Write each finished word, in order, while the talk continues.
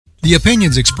The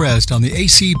opinions expressed on the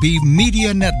ACB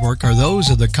Media Network are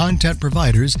those of the content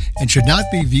providers and should not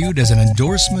be viewed as an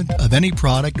endorsement of any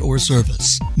product or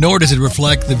service. Nor does it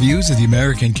reflect the views of the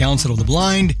American Council of the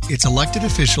Blind, its elected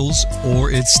officials,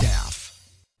 or its staff.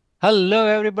 Hello,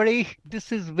 everybody.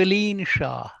 This is Vileen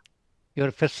Shah,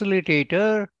 your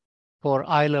facilitator for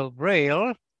I Love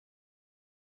Braille,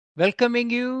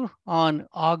 welcoming you on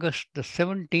August the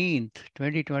 17th,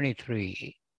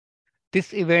 2023.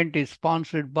 This event is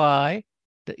sponsored by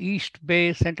the East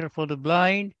Bay Center for the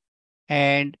Blind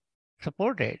and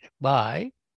supported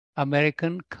by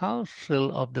American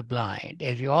Council of the Blind.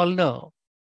 As you all know,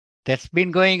 that's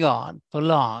been going on for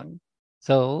long.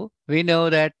 So we know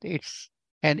that it's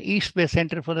an East Bay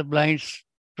Center for the Blind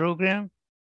program,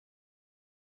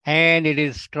 and it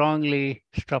is strongly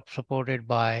supported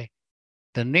by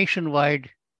the nationwide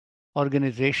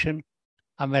organization,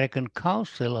 American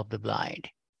Council of the Blind.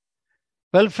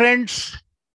 Well, friends,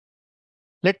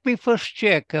 let me first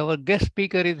check our guest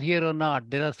speaker is here or not.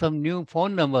 There are some new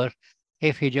phone numbers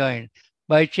if he joined.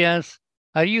 By chance,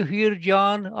 are you here,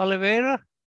 John Oliveira?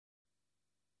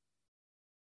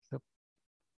 So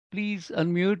please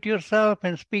unmute yourself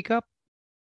and speak up.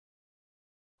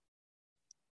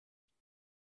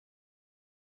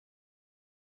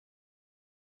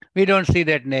 We don't see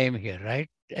that name here, right,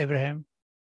 Abraham?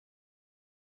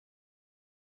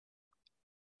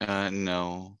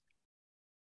 No.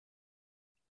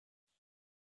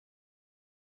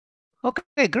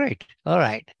 Okay, great. All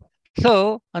right.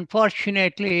 So,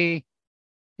 unfortunately,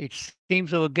 it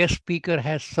seems our guest speaker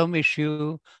has some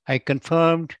issue. I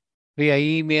confirmed via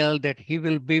email that he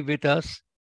will be with us,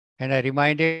 and I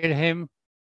reminded him,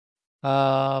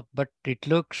 but it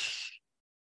looks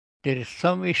there is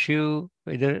some issue,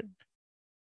 whether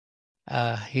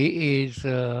he is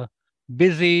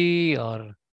busy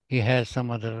or he has some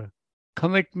other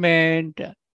commitment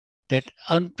that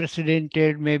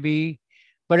unprecedented maybe.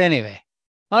 But anyway,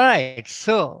 all right.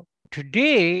 So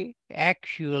today,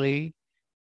 actually,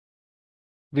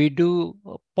 we do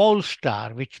a poll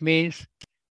star, which means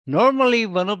normally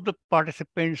one of the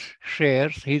participants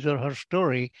shares his or her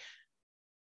story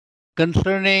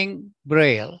concerning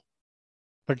Braille,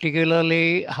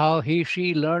 particularly how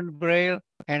she learned Braille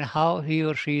and how he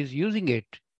or she is using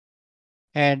it.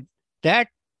 And that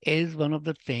is one of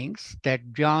the things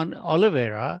that John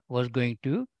Oliveira was going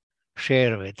to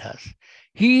share with us.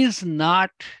 He is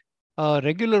not a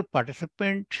regular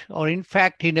participant, or in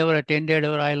fact, he never attended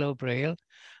our I Love Braille,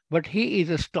 but he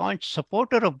is a staunch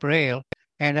supporter of Braille,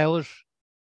 and I was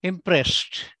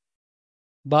impressed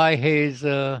by his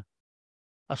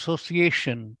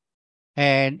association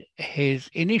and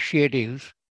his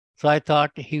initiatives. So I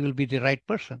thought he will be the right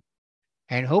person.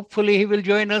 And hopefully he will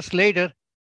join us later.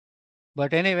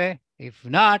 But anyway, if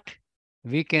not,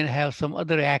 we can have some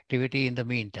other activity in the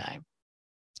meantime.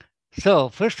 So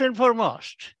first and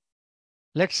foremost,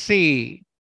 let's see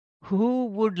who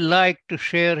would like to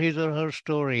share his or her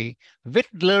story with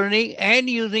learning and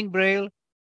using Braille.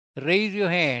 Raise your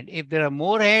hand. If there are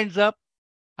more hands up,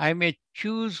 I may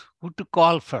choose who to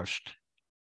call first.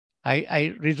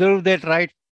 I reserve that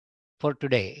right for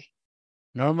today.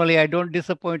 Normally, I don't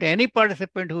disappoint any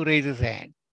participant who raises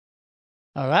hand.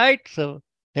 All right, so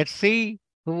let's see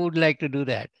who would like to do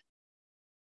that.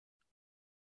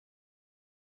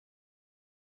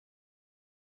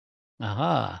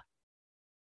 Aha.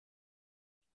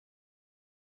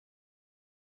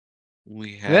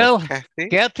 We have Well, Kathy.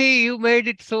 Kathy, you made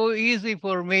it so easy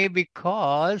for me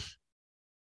because,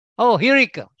 oh, here he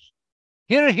comes.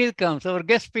 Here he comes. Our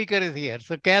guest speaker is here.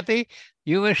 So Kathy,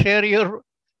 you may share your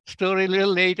story a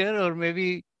little later or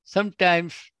maybe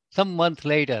sometimes some month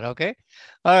later, okay?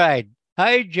 All right.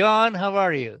 Hi, John. How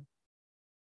are you?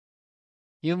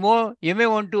 You may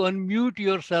want to unmute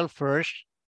yourself first.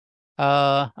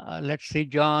 Let's see,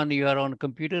 John, you are on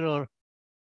computer or?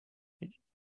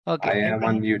 Okay. I am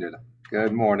unmuted.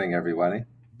 Good morning, everybody.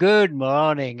 Good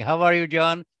morning. How are you,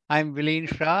 John? I'm Vileen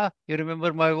Shah. You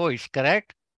remember my voice,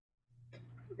 correct?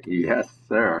 Yes,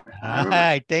 sir.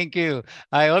 Hi, thank you.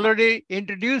 I already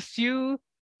introduced you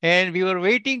and we were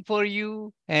waiting for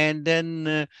you. And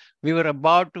then we were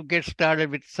about to get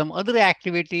started with some other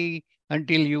activity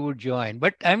until you would join.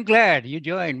 But I'm glad you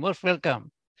joined. Most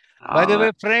welcome. By the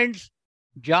way, friends,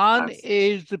 John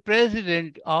is the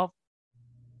president of,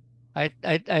 I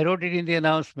wrote it in the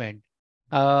announcement,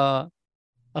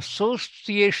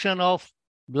 Association of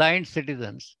Blind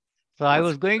Citizens. So I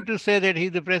was going to say that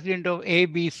he's the president of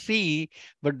ABC,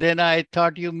 but then I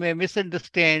thought you may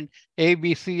misunderstand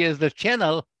ABC as the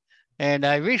channel And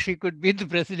I wish he could be the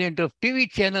president of TV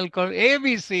channel called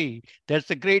ABC.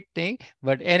 That's a great thing.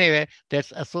 But anyway,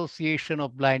 that's Association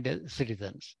of Blind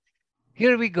Citizens.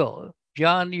 Here we go.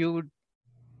 John, you would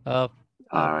uh, uh,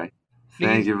 All right.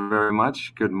 Thank please. you very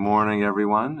much. Good morning,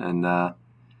 everyone. And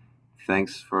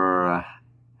thanks for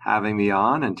having me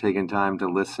on and taking time to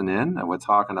listen in. We're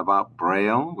talking about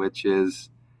Braille, which is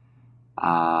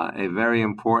a very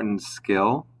important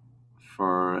skill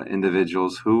for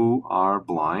individuals who are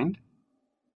blind.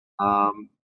 Um,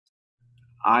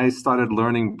 I started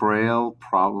learning Braille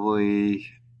probably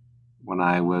when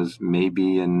I was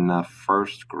maybe in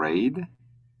first grade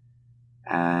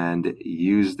and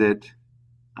used it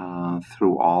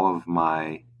through all of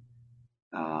my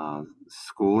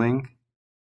schooling.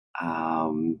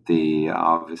 The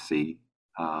obviously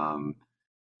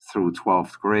through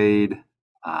 12th grade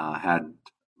had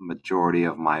majority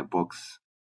of my books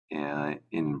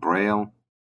in Braille.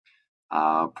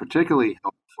 Particularly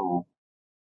helpful.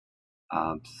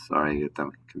 Sorry,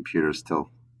 the computer's still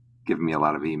giving me a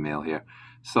lot of email here.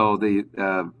 So the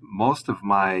most of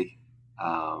my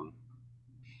um,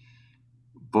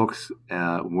 books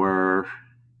were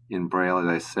in Braille, as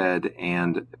I said,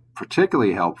 and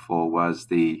particularly helpful was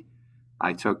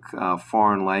I took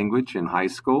foreign language in high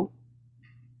school,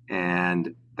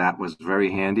 and that was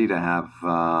very handy to have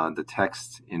the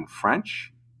text in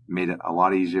French. Made it a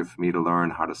lot easier for me to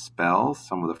learn how to spell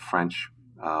some of the French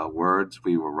words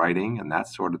we were writing and that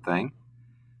sort of thing.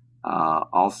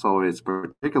 Also, it's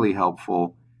particularly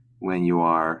helpful when you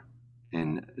are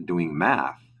in doing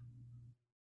math.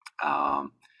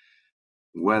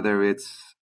 Whether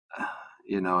it's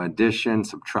addition,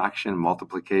 subtraction,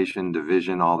 multiplication,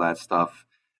 division, all that stuff,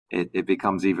 it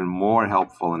becomes even more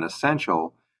helpful and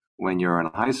essential when you're in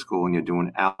high school and you're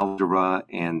doing algebra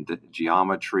and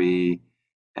geometry,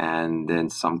 and in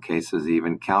some cases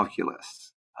even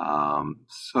calculus.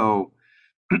 So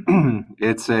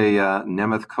it's a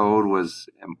Nemeth code was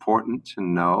important to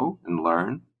know and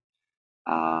learn,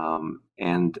 and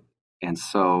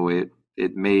so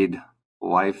it made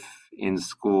life in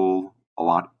school a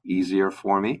lot easier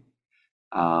for me.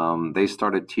 They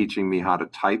started teaching me how to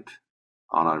type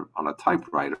on a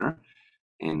typewriter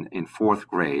in fourth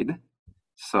grade.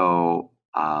 So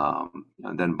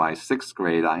and then by sixth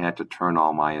grade, I had to turn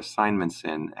all my assignments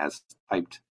in as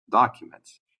typed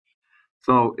documents.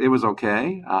 So it was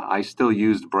okay. I still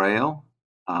used Braille.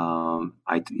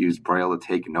 I used Braille to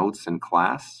take notes in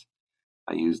class.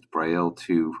 I used Braille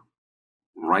to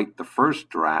write the first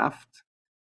draft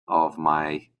of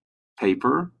my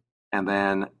paper. And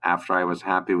then after I was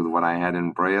happy with what I had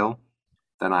in Braille,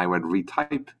 then I would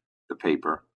retype the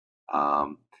paper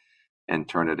and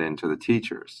turn it into the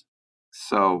teachers.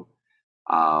 So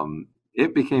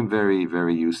it became very,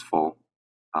 very useful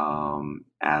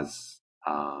as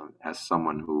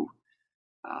someone who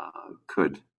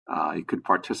could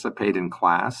participate in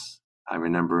class. I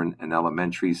remember in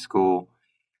elementary school,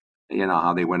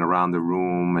 how they went around the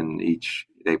room and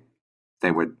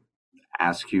they would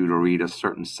ask you to read a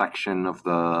certain section of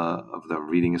the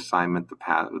reading assignment,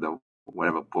 the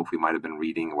whatever book we might have been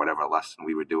reading or whatever lesson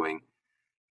we were doing.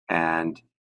 And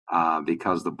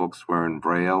because the books were in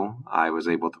Braille, I was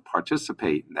able to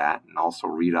participate in that and also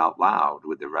read out loud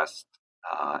with the rest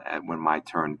when my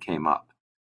turn came up.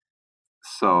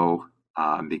 So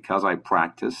because I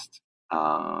practiced,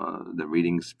 the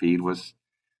reading speed was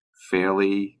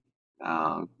fairly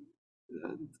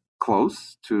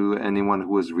close to anyone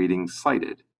who was reading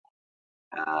sighted.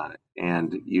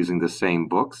 And using the same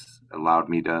books allowed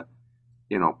me to,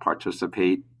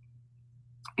 participate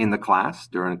in the class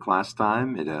during class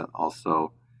time. It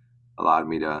also allowed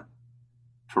me to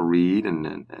read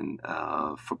and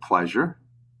for pleasure.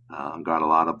 Got a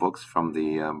lot of books from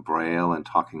the Braille and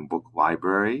Talking Book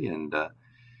Library, and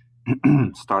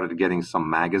started getting some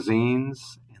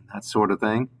magazines and that sort of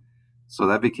thing. So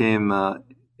that became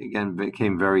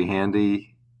very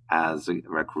handy as a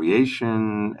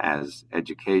recreation, as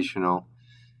educational,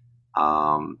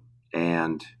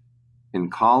 and in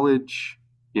college,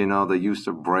 the use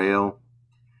of Braille,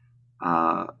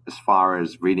 as far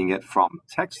as reading it from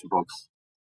textbooks,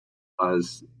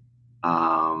 was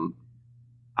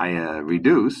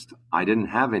reduced. I didn't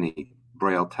have any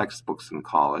Braille textbooks in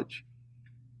college.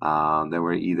 There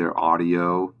were either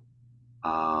audio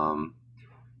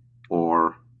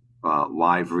or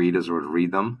live readers would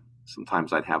read them.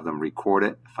 Sometimes I'd have them record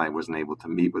it if I wasn't able to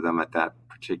meet with them at that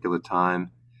particular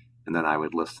time, and then I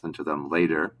would listen to them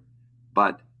later.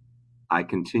 But I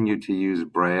continued to use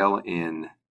Braille in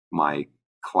my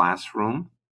classroom.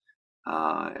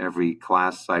 Every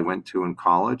class I went to in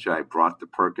college, I brought the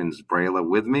Perkins Braille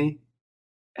with me,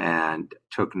 and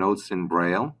took notes in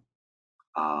Braille.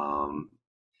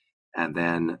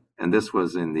 And this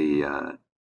was in the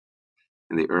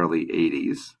early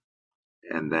 80s.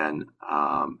 And then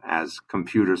as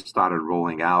computers started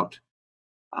rolling out,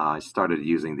 I started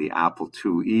using the Apple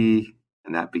IIe,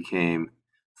 and that became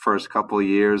first couple of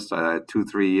years,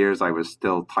 2-3 years, I was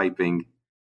still typing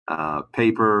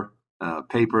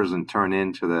papers and turn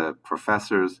in to the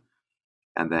professors.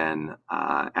 And then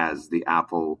as the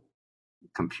Apple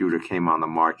computer came on the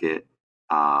market,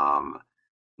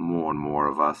 more and more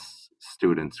of us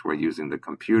students were using the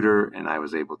computer, and I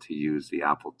was able to use the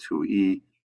Apple IIe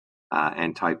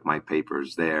and type my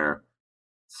papers there.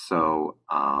 So,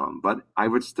 but I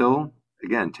would still,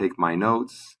 again, take my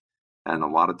notes, and a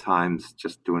lot of times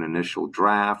just do an initial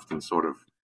draft and sort of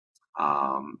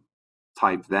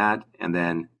type that. And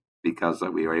then because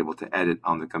we were able to edit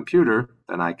on the computer,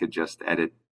 then I could just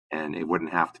edit, and it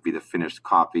wouldn't have to be the finished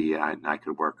copy. I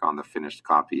could work on the finished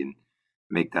copy and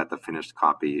make that the finished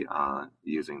copy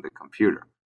using the computer.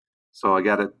 So I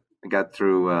got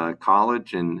through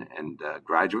college and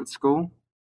graduate school,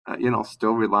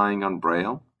 still relying on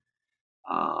Braille.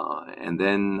 And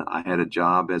then I had a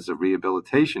job as a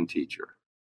rehabilitation teacher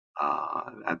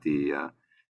at the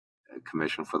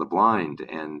Commission for the Blind,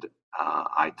 and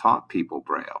I taught people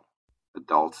Braille,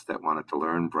 adults that wanted to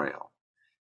learn Braille.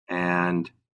 And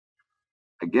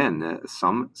again,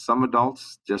 some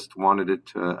adults just wanted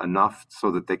it enough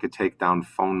so that they could take down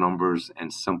phone numbers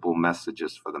and simple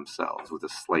messages for themselves with a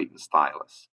slate and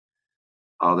stylus.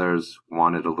 Others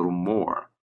wanted a little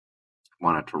more,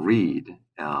 wanted to read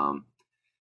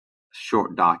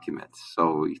short documents,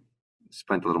 so we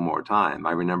spent a little more time.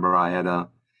 I remember I had a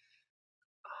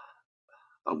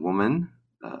woman,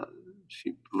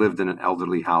 she lived in an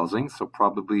elderly housing, so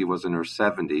probably was in her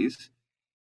 70s,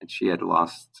 and she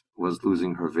was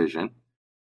losing her vision,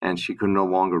 and she could no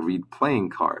longer read playing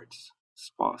cards.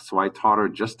 So I taught her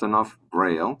just enough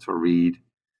Braille to read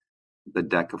the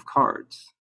deck of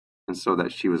cards, and so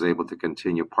that she was able to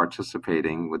continue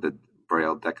participating with the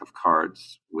Braille deck of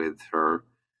cards with her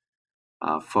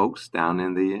folks down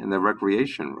in the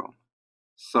recreation room.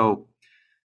 So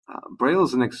Braille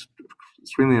is an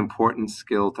extremely important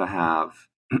skill to have.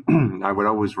 I would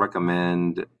always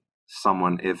recommend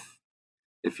someone, if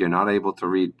you're not able to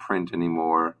read print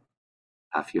anymore,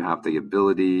 if you have the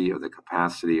ability or the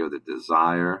capacity or the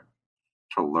desire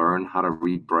to learn how to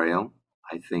read Braille,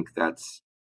 I think that's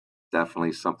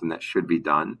definitely something that should be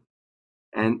done.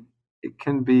 And it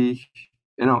can be,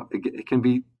 it can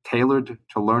be tailored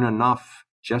to learn enough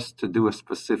just to do a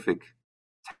specific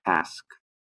task,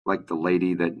 like the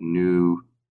lady that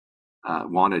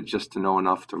wanted just to know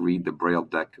enough to read the Braille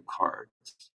deck of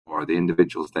cards, or the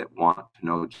individuals that want to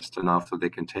know just enough so they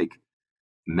can take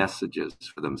messages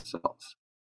for themselves.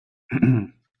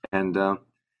 And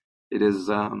it is,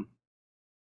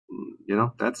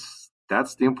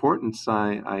 that's the importance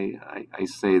I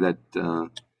say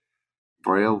that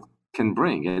Braille can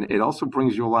bring, and it also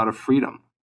brings you a lot of freedom.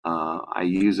 I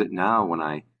use it now when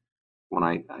I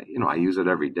use it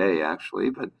every day actually,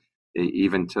 but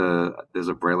there's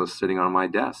a Braille sitting on my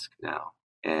desk now,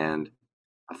 and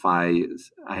if I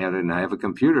have a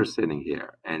computer sitting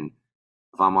here, and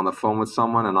if I'm on the phone with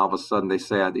someone and all of a sudden they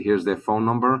say here's their phone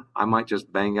number, I might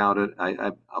just bang out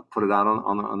I'll put it out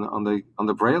on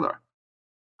the Brailler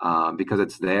because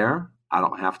it's there. I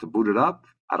don't have to boot it up.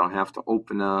 I don't have to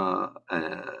open a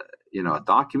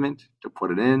document to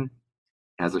put it in.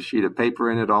 It has a sheet of paper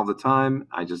in it all the time.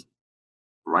 I just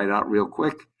write out real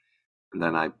quick, and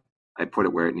then I put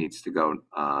it where it needs to go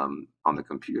on the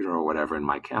computer or whatever, in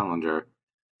my calendar,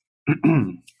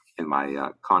 in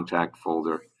my contact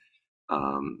folder.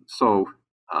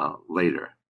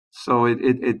 Later. So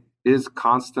it is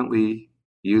constantly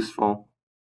useful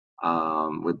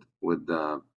with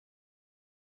the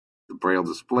Braille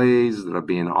displays that are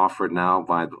being offered now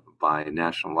by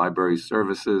National Library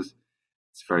Services.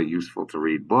 It's very useful to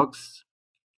read books.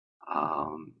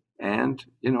 And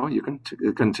you can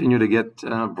continue to get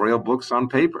Braille books on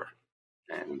paper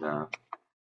and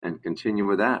continue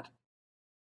with that.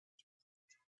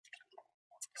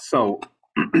 So,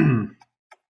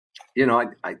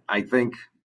 I think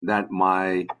that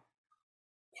my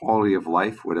quality of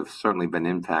life would have certainly been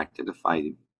impacted if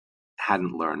I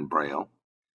hadn't learned Braille.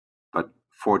 But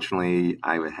fortunately,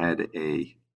 I had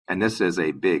and this is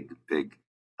a big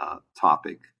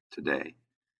topic today.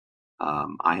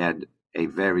 I had a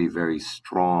very, very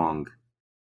strong,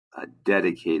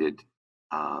 dedicated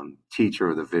teacher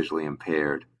of the visually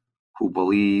impaired who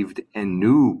believed and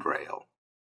knew Braille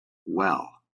well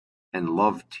and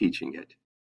loved teaching it.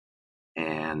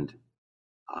 And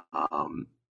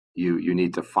you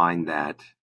need to find that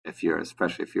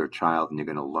especially if you're a child and you're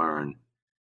going to learn,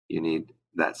 you need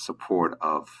that support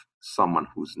of someone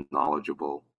who's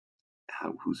knowledgeable,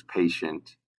 who's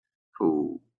patient,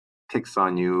 who picks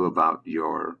on you about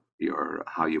your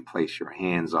how you place your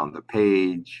hands on the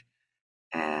page,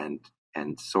 and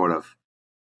sort of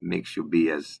makes you be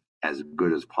as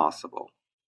good as possible,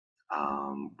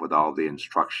 with all the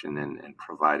instruction and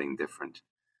providing different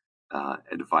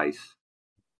advice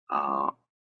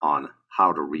on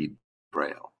how to read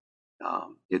Braille.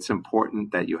 It's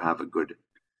important that you have a good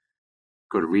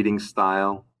reading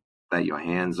style, that your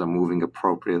hands are moving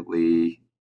appropriately,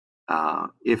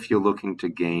 if you're looking to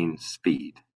gain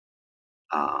speed.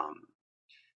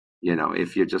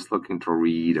 If you're just looking to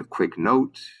read a quick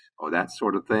note or that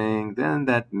sort of thing, then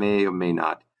that may or may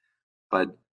not.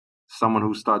 But someone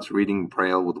who starts reading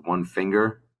Braille with one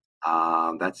finger,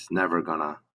 that's never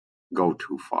gonna go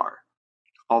too far.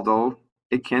 Although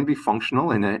it can be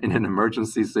functional in an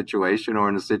emergency situation, or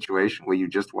in a situation where you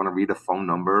just want to read a phone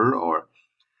number or a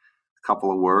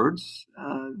couple of words,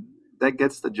 that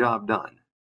gets the job done.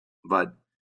 But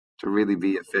to really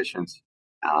be efficient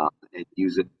and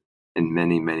use it in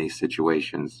many, many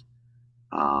situations,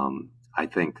 I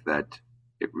think that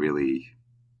it really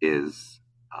is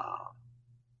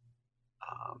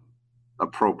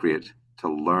appropriate to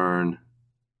learn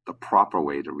the proper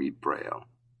way to read Braille,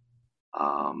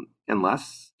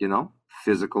 unless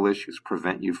physical issues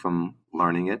prevent you from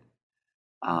learning it.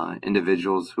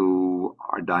 Individuals who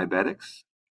are diabetics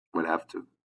would have to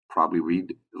probably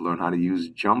learn how to use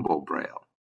jumbo Braille,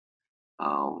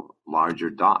 larger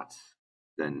dots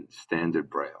than standard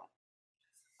Braille.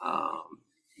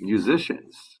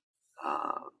 Musicians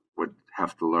would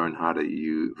have to learn how to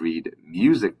read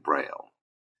music Braille,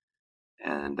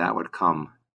 and that would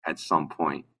come at some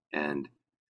point. And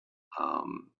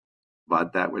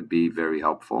but that would be very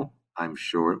helpful. I'm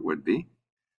sure it would be.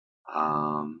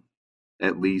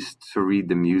 At least to read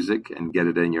the music and get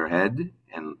it in your head,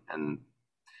 and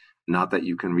not that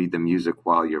you can read the music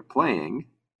while you're playing,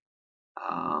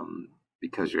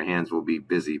 because your hands will be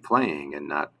busy playing and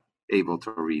not able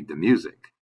to read the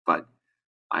music. But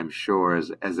I'm sure,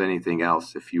 as anything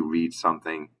else, if you read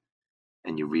something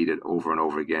and you read it over and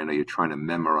over again, or you're trying to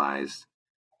memorize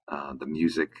the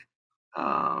music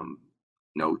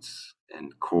notes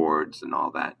and chords and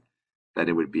all that, that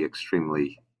it would be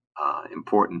extremely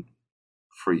important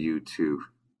for you to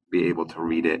be able to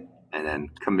read it and then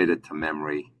commit it to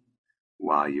memory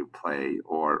while you play,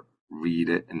 or read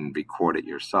it and record it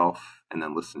yourself and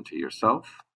then listen to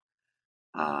yourself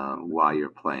while you're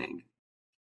playing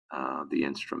the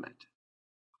instrument.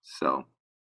 So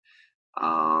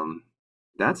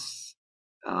that's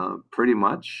pretty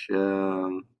much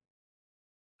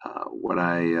what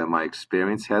my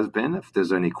experience has been. If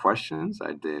there's any questions,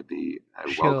 I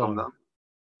welcome them.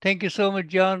 Thank you so much,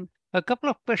 John. A couple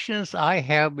of questions I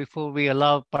have before we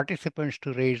allow participants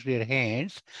to raise their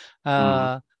hands.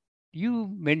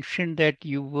 You mentioned that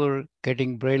you were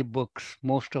getting Braille books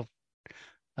most of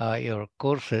your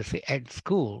courses at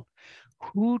school.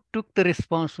 Who took the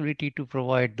responsibility to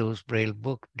provide those Braille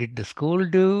books? Did the school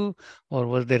do, or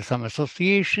was there some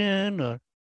association, or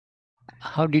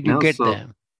how did you get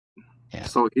them? Yeah.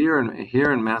 So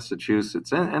here in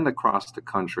Massachusetts and across the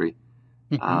country,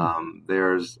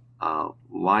 there's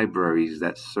libraries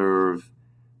that serve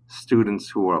students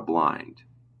who are blind,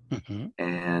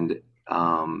 and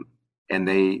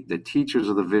the teachers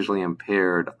of the visually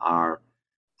impaired are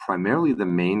primarily the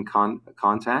main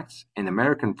contacts. And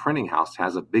American Printing House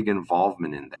has a big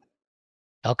involvement in that.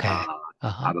 Okay.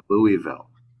 Out of Louisville,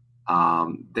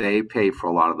 they pay for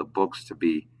a lot of the books to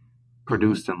be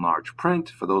produced in large print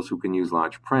for those who can use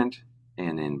large print,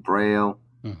 and in Braille.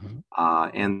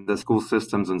 And the school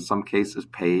systems in some cases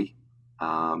pay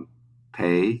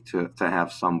to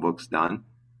have some books done,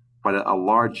 but a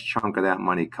large chunk of that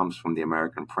money comes from the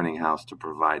American Printing House to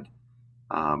provide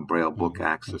Braille book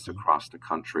access across the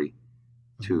country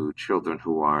to children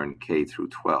who are in K through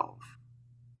 12.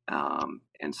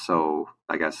 And so,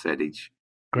 like I said, each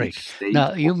state.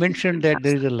 Now, you mentioned that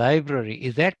there is a library.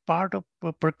 Is that part of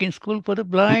Perkins School for the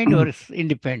Blind, or is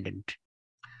independent?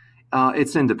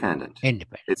 It's independent.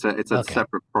 It's a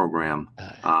separate program.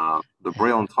 The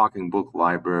Braille and Talking Book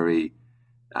Library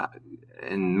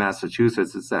in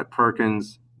Massachusetts, it's at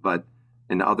Perkins, but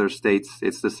in other states,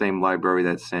 it's the same library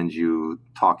that sends you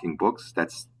talking books.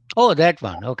 That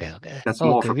one. Okay. That's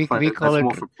more for pleasure. We call it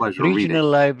pleasure regional reading.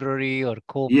 Library or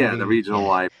co-op. Yeah, the regional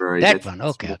library. That one.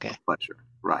 Okay. For pleasure,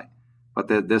 right? But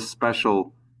this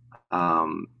special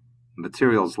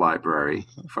materials library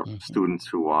for students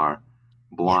who are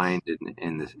blind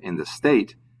in the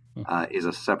state is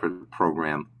a separate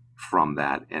program from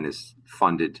that, and is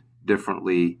funded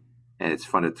differently, and it's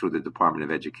funded through the Department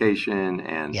of Education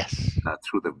and Yes.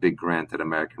 through the big grant that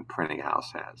American Printing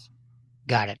House has.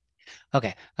 Got it.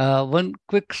 Okay. One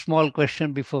quick small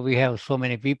question before we have so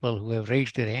many people who have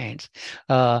raised their hands.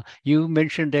 You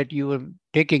mentioned that you were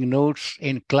taking notes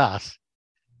in class.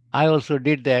 I also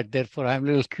did that. Therefore, I'm a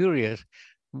little curious.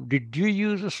 Did you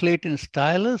use a slate and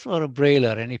stylus or a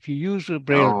brailler? And if you use a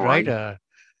braille Oh, writer,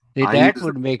 I that use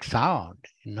would make sound,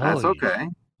 that's noise. okay.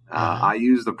 Uh-huh. I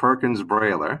use the Perkins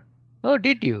Brailler. Oh,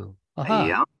 did you? Uh-huh.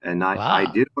 Yeah, and I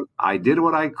Wow. did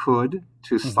what I could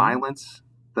to Mm-hmm. silence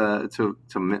to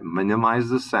minimize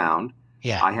the sound.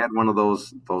 Yeah. I had one of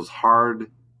those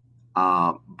hard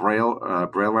braille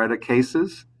writer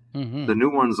cases. Mm-hmm. The new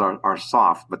ones are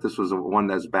soft, but this was one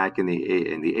that's back in the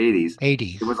 80s.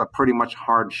 80s. It was a pretty much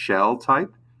hard shell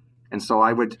type, and so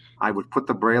I would put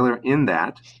the brailler in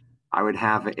that. I would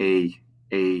have a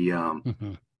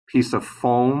Mm-hmm. piece of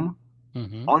foam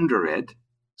Mm-hmm. under it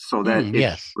so that it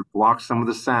Yes. would block some of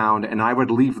the sound, and I would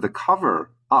leave the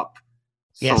cover up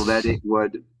so that Yes.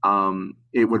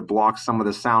 it would block some of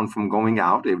the sound from going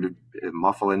out. It would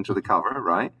muffle into the cover,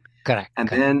 right? Correct. And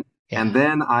Correct.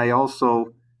 then Yeah. I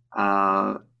also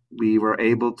we were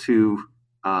able to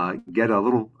get a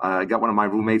little. I got one of my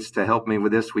roommates to help me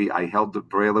with this. I held the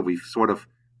brailler. We sort of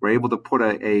were able to put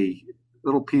a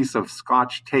little piece of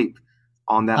Scotch tape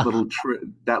on that little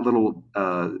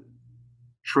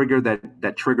trigger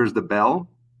that triggers the bell.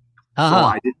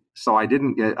 Uh-huh. So I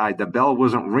didn't get the bell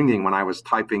wasn't ringing when I was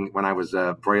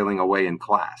brailing away in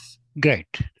class.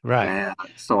 Great. Right. And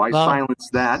so I Well,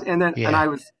 silenced that, and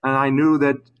yeah. I knew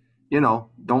that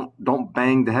don't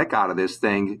bang the heck out of this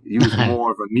thing. Use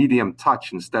more of a medium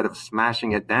touch instead of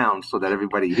smashing it down so that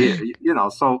everybody hear.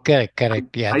 So Correct.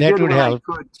 Correct. Yeah, I that did would what I help.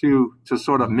 could to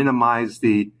sort of minimize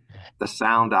the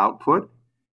sound output,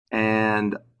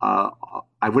 and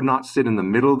I would not sit in the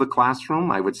middle of the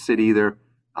classroom. I would sit either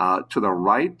to the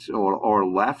right or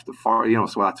left, far,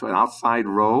 so that's an outside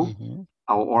row, Mm-hmm.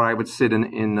 or I would sit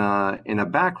in a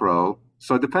back row.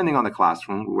 So depending on the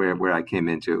classroom where I came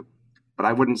into, but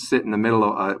I wouldn't sit in the middle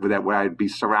of where I'd be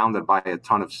surrounded by a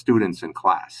ton of students in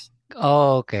class.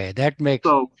 Okay, that makes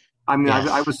So I mean, I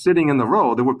yes. was sitting in the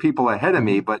row. There were people ahead of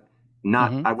me, Mm-hmm. but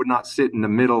not. Mm-hmm. I would not sit in the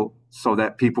middle so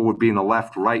that people would be in the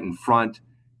left, right, and front.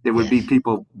 There would be Yes.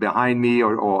 people behind me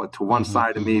or to one Mm-hmm.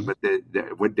 side of me,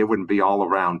 Mm-hmm. but they wouldn't be all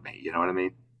around me. You know what I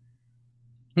mean?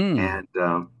 Hmm. And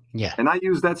Yeah. and I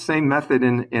used that same method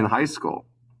in high school.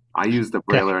 I used the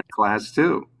brailler Correct. in class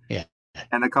too. Yeah.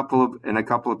 And a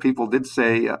couple of people did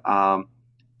say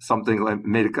something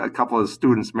like a couple of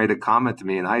students made a comment to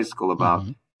me in high school about,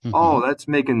 Mm-hmm. Mm-hmm. oh, that's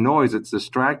making noise. It's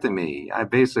distracting me. I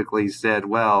basically said,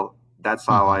 well, that's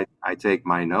how Mm-hmm. I take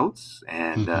my notes,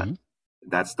 and Mm-hmm.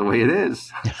 that's the way it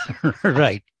is.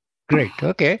 Right. Great.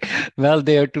 Okay. Well,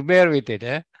 they have to bear with it,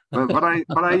 eh? But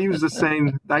I use the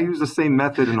same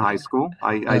method in high school.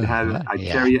 I'd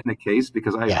Yeah. carry it in a case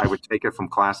because I Yes. would take it from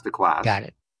class to class. Got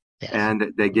it. Yes. And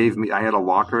I had a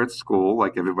locker at school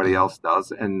like everybody Mhm. else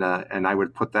does, and I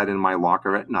would put that in my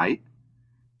locker at night,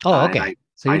 Oh, and okay.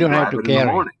 So you I'd don't have grab to it in the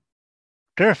carry. morning.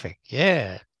 Terrific.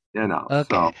 Yeah. So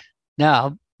Okay.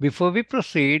 Now, before we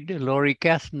proceed, Lori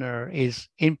Kastner is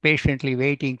impatiently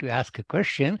waiting to ask a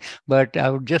question, but I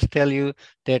would just tell you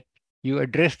that you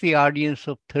address the audience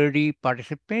of 30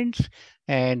 participants,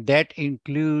 and that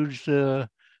includes uh,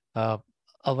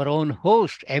 our own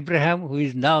host, Abraham, who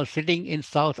is now sitting in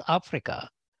South Africa.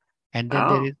 And then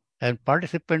there oh is a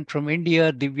participant from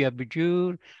India, Divya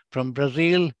Bijur, from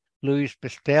Brazil, Luis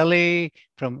Pistelli,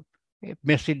 from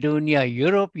Macedonia,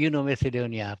 Europe. You know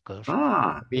Macedonia, of course,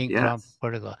 being from yes.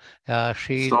 Portugal.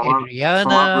 She's So our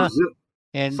Adriana,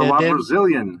 and then,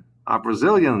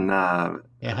 Brazilian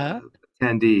uh-huh,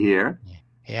 attendee here.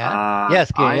 yeah, Uh,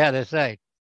 yes, okay, I yeah, that's right.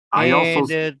 I also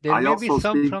And there I may be also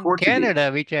some speak from Canada,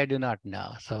 Portuguese. which I do not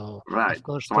know. So, Right. of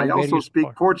course, So I from also various speak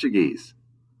parts. Portuguese.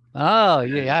 Oh,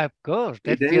 yeah, of course.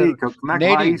 E That's daí, your como é que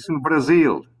vai native. isso no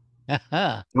Brasil?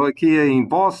 Uh-huh. Estou aqui em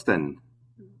Boston.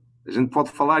 A gente pode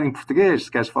falar em português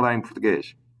se queres falar em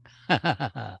português.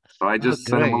 So I Oh, just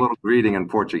sent him a great. little greeting in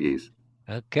Portuguese.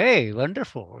 Okay,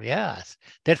 wonderful. Yes.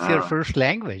 That's All your right. first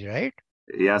language, right?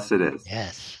 Yes, it is.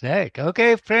 Yes, right.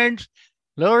 Okay, friends.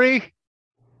 Lori,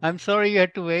 I'm sorry you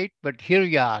had to wait, but here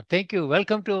you are. Thank you.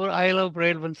 Welcome to our I Love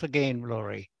Braille once again,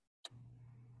 Lori.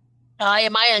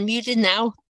 Am I unmuted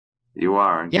now? You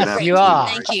are. Good Yes, Great. you afternoon, are.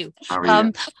 Lori. Thank you. How are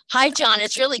you? Hi, John.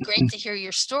 It's really great to hear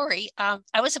your story.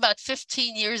 I was about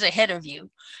 15 years ahead of you.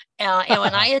 And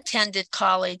when I attended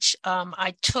college,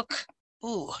 I took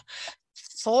 4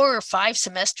 or 5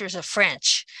 semesters of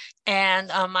French.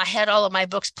 And I had all of my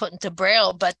books put into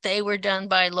Braille, but they were done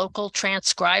by local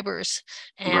transcribers,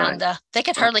 and they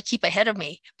could hardly keep ahead of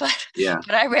me. But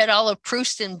I read all of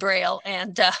Proust in Braille,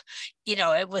 and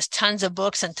it was tons of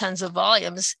books and tons of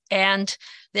volumes. And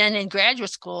then in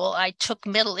graduate school, I took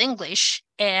Middle English,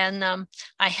 and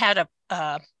I had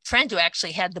a friend who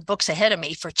actually had the books ahead of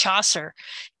me for Chaucer.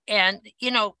 And,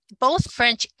 both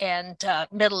French and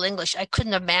Middle English, I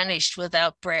couldn't have managed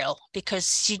without Braille,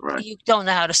 because you don't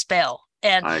know how to spell.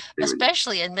 And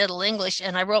especially in Middle English.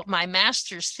 And I wrote my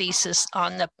master's thesis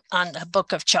on the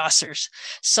book of Chaucer's.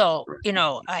 So,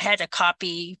 I had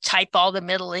to type all the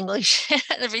Middle English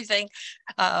and everything.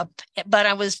 But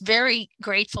I was very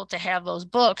grateful to have those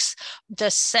books.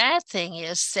 The sad thing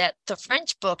is that the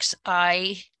French books,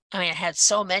 I had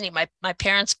so many. My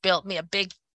parents built me a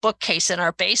big bookcase in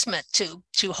our basement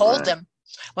to hold them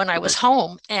when I was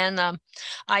home, and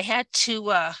I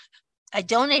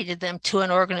donated them to an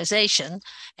organization,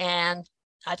 and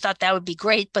I thought that would be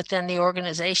great, but then the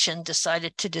organization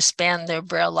decided to disband their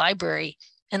Braille library,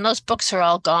 and those books are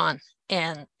all gone.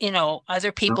 And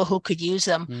other people who could use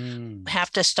them have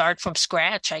to start from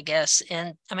scratch, I guess.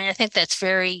 And I think that's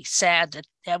very sad.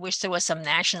 I wish there was some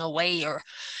national way or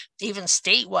even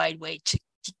statewide way to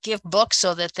give books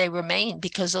so that they remain,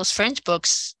 because those French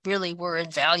books really were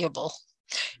invaluable.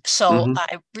 So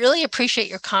I really appreciate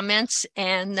your comments,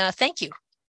 and thank you.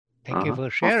 Thank you for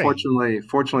sharing. Well,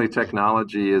 fortunately,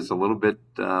 technology is a little bit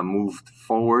moved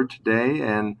forward today,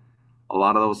 and a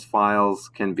lot of those files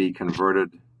can be converted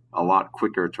a lot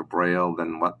quicker to Braille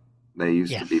than what they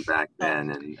used to be back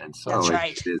then. And so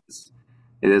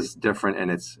it is different, and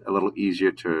it's a little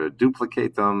easier to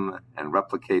duplicate them and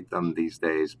replicate them these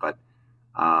days. But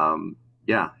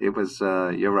it was,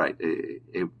 you're right.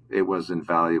 It was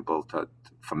invaluable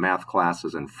for math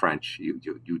classes and French.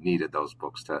 You needed those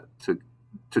books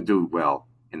to do well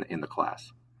in the class.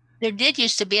 There did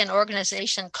used to be an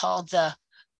organization called the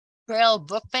Braille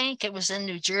Book Bank. It was in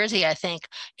New Jersey, I think,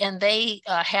 and they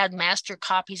had master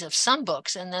copies of some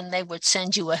books, and then they would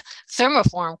send you a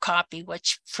thermoform copy,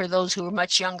 which for those who were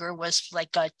much younger was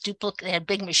like a duplicate. They had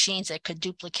big machines that could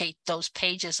duplicate those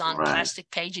pages on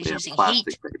plastic pages using heat.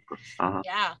 Paper.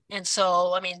 Yeah, and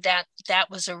so that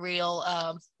was a real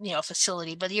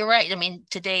facility. But you're right.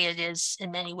 Today it is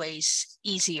in many ways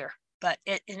easier. But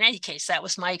in any case, that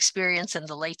was my experience in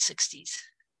the late 60s.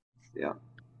 Yeah.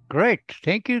 Great.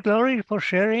 Thank you, Glory, for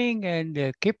sharing,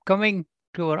 and keep coming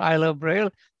to our I Love Braille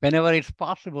whenever it's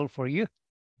possible for you.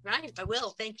 Right, I will.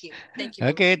 Thank you. Thank you.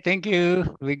 Okay, thank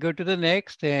you. We go to the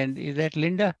next, and is that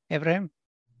Linda Abraham?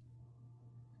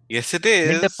 Yes, it is.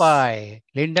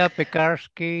 Linda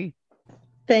Pekarsky.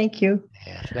 Thank you.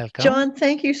 Yes, welcome. John,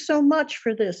 thank you so much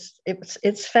for this.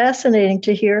 It's fascinating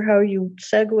to hear how you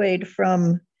segued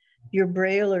from your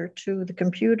Brailler to the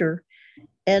computer.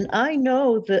 And I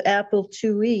know the Apple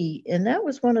IIe, and that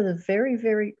was one of the very,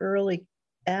 very early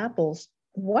Apples.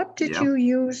 What did you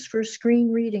use for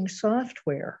screen reading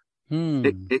software?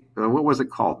 What was it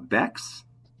called? Bex?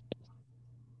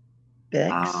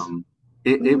 Bex?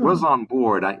 It was on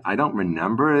board. I don't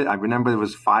remember it. I remember it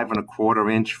was 5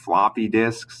 1/4-inch floppy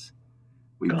disks.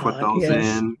 We put those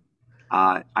in.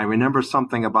 I remember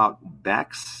something about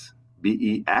Bex,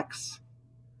 BEX.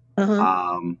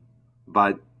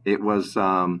 But it was,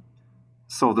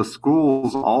 so the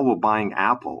schools all were buying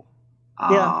Apple.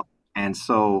 And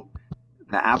so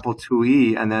the Apple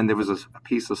IIe, and then there was a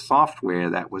piece of software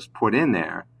that was put in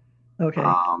there. Okay.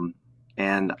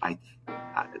 And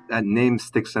that name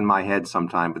sticks in my head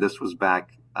sometime, but this was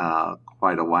back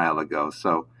quite a while ago.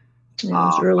 So,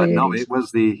 but no, it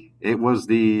was the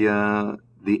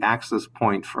access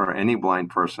point for any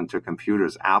blind person to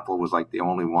computers. Apple was like the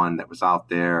only one that was out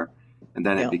there, and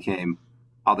then it became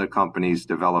other companies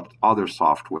developed other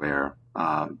software,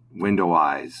 Window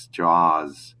Eyes,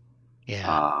 Jaws,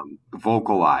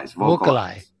 Vocalize,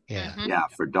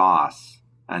 for DOS,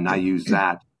 and I used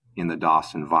that in the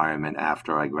DOS environment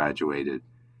after I graduated.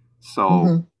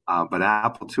 So, but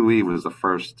Apple IIe was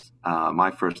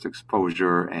my first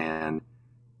exposure and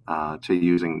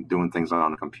to doing things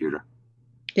on a computer.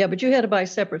 Yeah, but you had to buy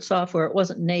separate software. It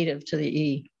wasn't native to the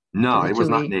E. No, it was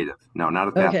not native. No, not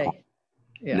at that point.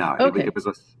 Yeah. No, it was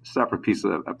a separate piece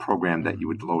of a program that you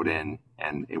would load in,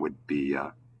 and it would be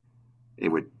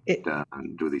do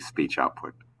the speech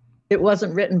output. It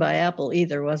wasn't written by Apple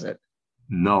either, was it?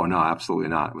 No, absolutely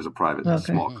not. It was a private,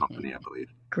 small company, I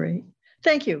believe. Great.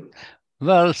 Thank you.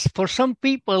 Well, for some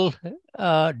people,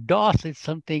 DOS is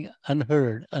something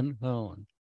unknown.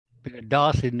 Because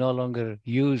DOS is no longer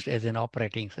used as an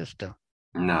operating system.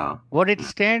 No. What it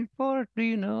stands for, do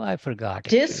you know? I forgot.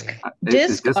 Disk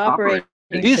operating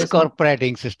system.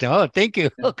 Operating system. Oh, thank you.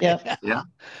 Okay. Yeah.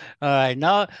 All right.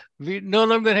 Now we no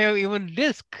longer have even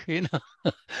disk. Right.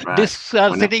 Disks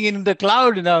are sitting in the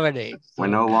cloud nowadays. We're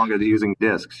no longer using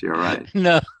disks. You're right.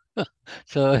 No.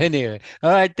 So anyway,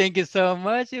 all right. Thank you so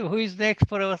much. Who is next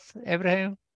for us,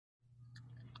 Abraham?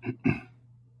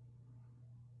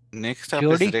 Next up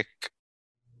Jody? is Rick.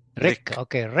 Rick.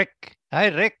 Okay, Rick. Hi,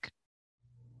 Rick.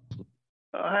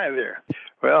 Hi there.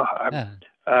 Well,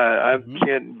 I Mhm.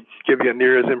 can't give you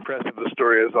near as impressive a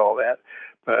story as all that,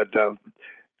 but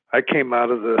I came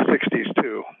out of the 60s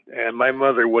too, and my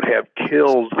mother would have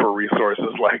killed for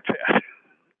resources like that.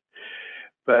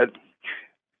 But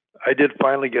I did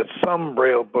finally get some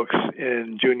Braille books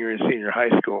in junior and senior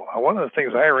high school. One of the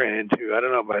things I ran into, I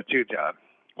don't know about you, John,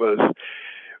 was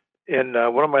in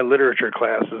one of my literature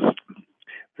classes,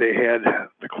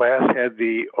 the class had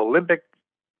the Olympic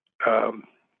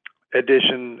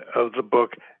edition of the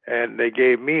book, and they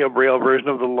gave me a Braille version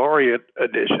of the Laureate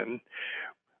edition,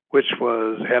 which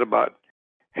had about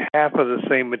half of the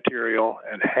same material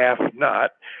and half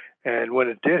not. And when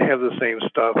it did have the same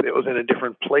stuff, it was in a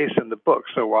different place in the book.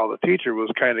 So while the teacher was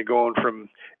kind of going from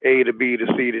A to B to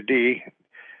C to D,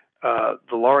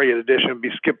 the Laureate edition would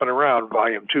be skipping around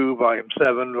volume 2, volume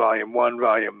 7, volume 1,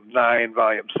 volume 9,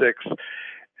 volume 6.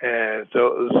 And so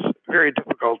it was very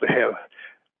difficult to have.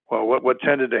 Well, what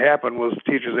tended to happen was the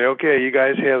teacher say, okay, you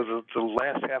guys have the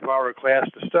last half hour class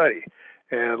to study.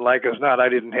 And like as not, I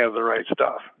didn't have the right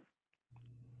stuff.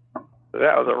 So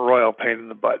that was a royal pain in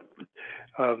the butt.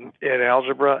 In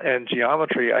algebra and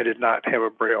geometry, I did not have a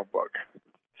Braille book.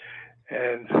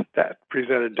 And that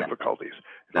presented difficulties.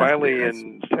 Finally,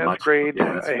 in 10th grade,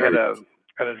 I had an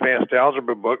advanced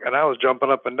algebra book, and I was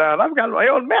jumping up and down. I've got my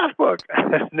own math book.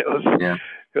 And it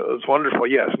was wonderful.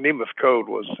 Yes, Nemeth Code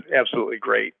was absolutely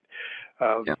great.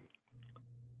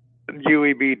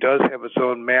 UEB does have its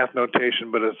own math notation,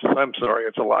 but I'm sorry,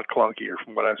 it's a lot clunkier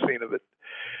from what I've seen of it.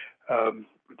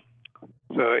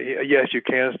 So yes, you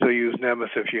can still use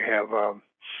Nemeth if you have a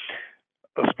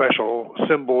special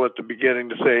symbol at the beginning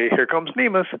to say, here comes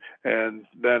Nemeth, and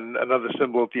then another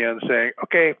symbol at the end saying,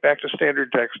 okay, back to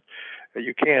standard text.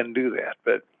 You can do that.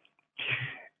 But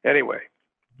anyway,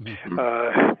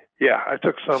 I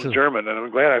took some German, and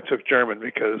I'm glad I took German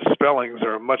because spellings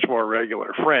are much more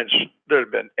regular. French, there'd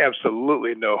have been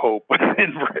absolutely no hope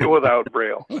without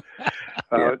Braille.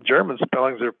 German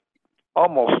spellings are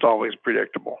almost always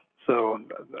predictable. So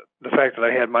the fact that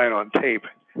I had mine on tape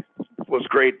was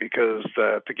great because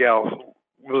the gal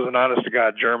was an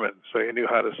honest-to-God German, so he knew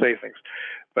how to say things.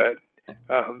 But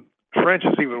French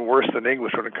is even worse than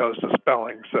English when it comes to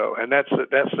spelling. So, and that's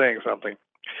saying something.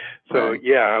 So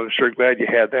I'm sure glad you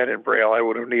had that in Braille. I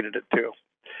would have needed it too.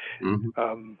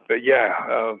 But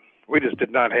we just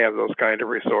did not have those kind of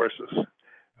resources.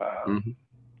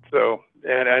 So,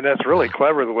 and that's really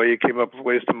clever the way you came up with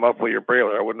ways to muffle your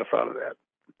Braille. I wouldn't have thought of that.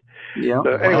 Yeah.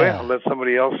 So anyway, I'll let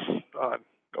somebody else on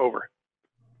over.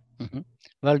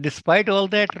 Well, despite all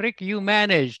that, Rick, you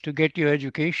managed to get your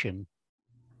education,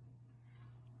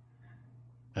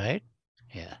 right?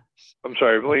 Yeah. I'm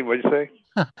sorry, William, what did you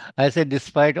say? I said,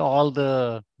 despite all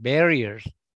the barriers,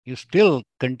 you still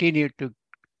continue to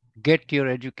get your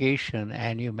education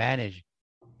and you managed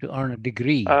to earn a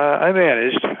degree. I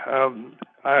managed.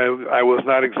 I was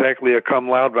not exactly a cum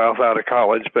laude out of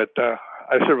college, but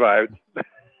I survived.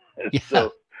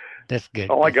 So that's good.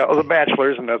 All I got was a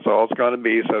bachelor's, and that's all it's going to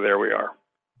be. So there we are.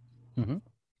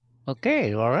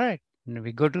 Okay, all right.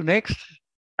 We go to next.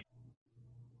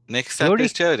 Next up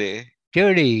is Jody.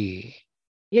 Jody.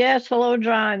 Yes, hello,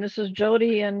 John. This is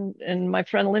Jody, and my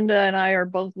friend Linda and I are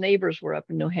both neighbors. We're up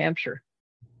in New Hampshire.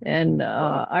 And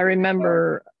I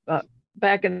remember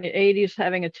back in the 80s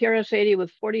having a TRS-80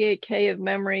 with 48K of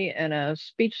memory and a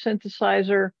speech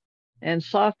synthesizer and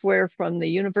software from the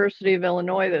University of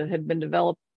Illinois that had been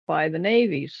developed by the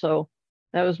Navy. So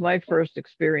that was my first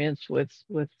experience with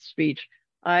speech.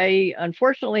 I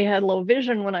unfortunately had low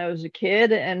vision when I was a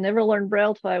kid and never learned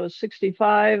Braille till I was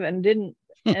 65 and didn't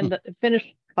finish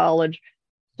college.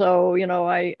 So,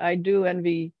 I do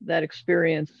envy that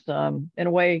experience. In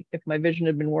a way, if my vision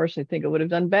had been worse, I think I would have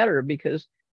done better because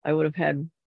I would have had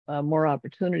more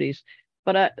opportunities.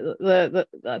 But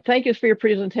thank you for your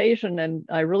presentation, and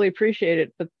I really appreciate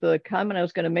it. But the comment I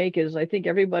was going to make is I think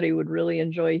everybody would really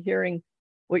enjoy hearing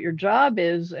what your job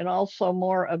is and also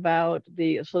more about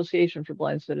the Association for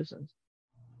Blind Citizens.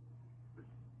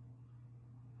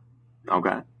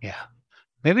 Okay. Yeah.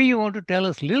 Maybe you want to tell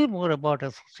us a little more about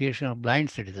Association of Blind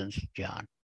Citizens, John.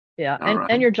 Yeah,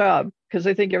 and your job, because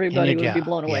I think everybody would be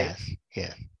blown away.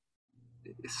 Yes.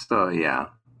 So,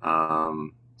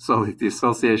 so the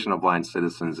Association of Blind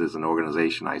Citizens is an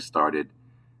organization I started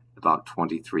about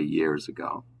 23 years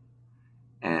ago.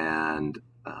 And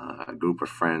a group of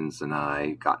friends and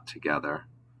I got together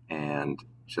and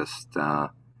just, there's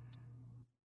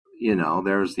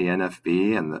the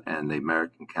NFB and the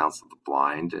American Council of the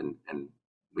Blind, and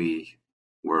we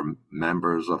were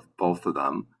members of both of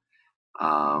them,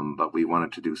 but we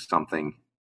wanted to do something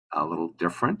a little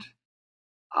different,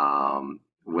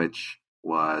 which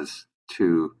was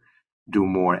to do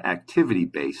more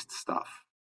activity-based stuff,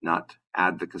 not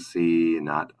advocacy,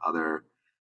 not other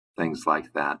things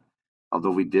like that.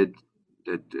 Although we did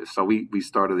so we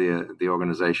started the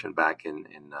organization back in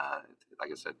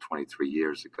like I said, 23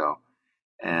 years ago.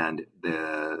 And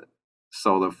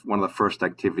one of the first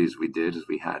activities we did is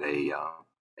we had a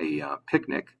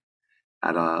picnic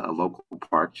at a local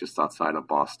park just outside of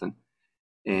Boston.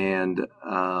 And,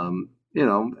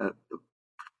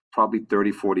 probably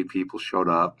 30, 40 people showed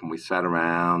up, and we sat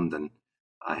around, and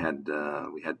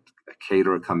we had a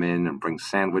caterer come in and bring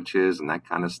sandwiches and that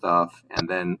kind of stuff. And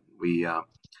then we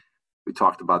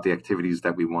talked about the activities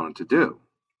that we wanted to do.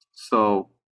 So,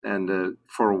 and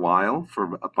for a while,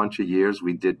 for a bunch of years,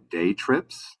 we did day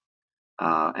trips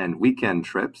and weekend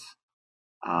trips,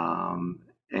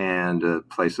 and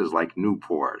places like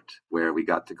Newport, where we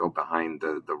got to go behind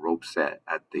the rope set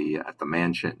at the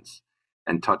mansions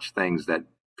and touch things that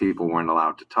people weren't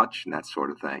allowed to touch and that sort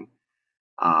of thing.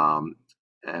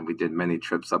 And we did many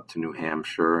trips up to New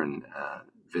Hampshire and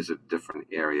visit different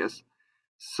areas.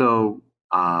 So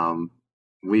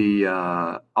we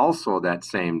also that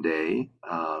same day,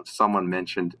 someone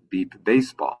mentioned beep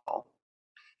baseball.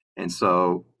 And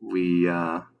so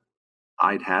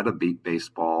I'd had a beep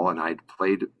baseball, and I'd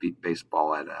played beep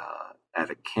baseball at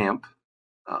a camp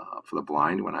for the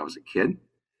blind when I was a kid.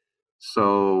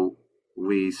 So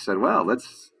we said, well,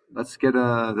 let's get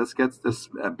this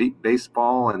beep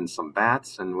baseball and some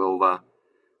bats, and we'll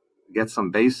get some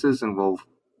bases, and we'll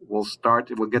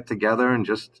get together and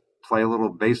just play a little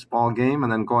baseball game,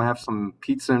 and then go have some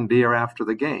pizza and beer after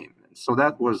the game. So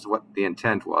that was what the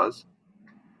intent was.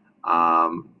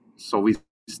 So we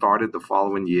started the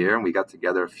following year, and we got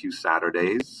together a few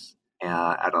Saturdays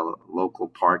at a local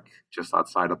park just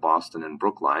outside of Boston in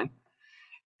Brookline.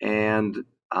 And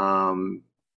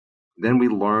then we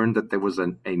learned that there was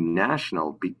a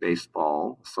national beep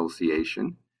baseball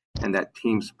association, and that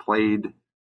teams played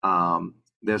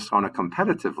this on a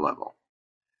competitive level.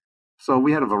 So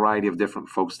we had a variety of different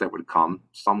folks that would come.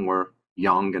 Some were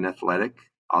young and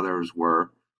athletic. Others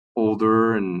were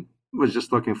older and was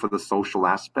just looking for the social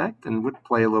aspect, and would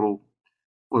play a little,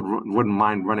 wouldn't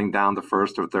mind running down the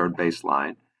first or third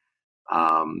baseline.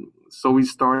 So we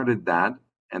started that.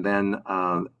 And then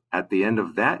at the end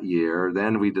of that year,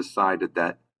 then we decided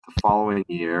that the following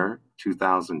year,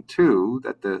 2002,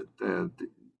 that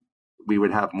we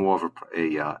would have more of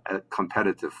a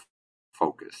competitive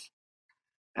focus.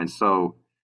 And so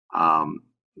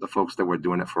the folks that were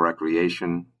doing it for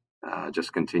recreation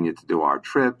just continued to do our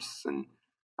trips. And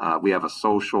we have a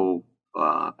social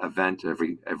event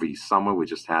every summer. We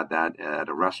just had that at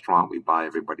a restaurant. We buy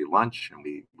everybody lunch, and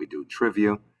we do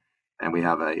trivia. And we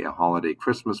have a holiday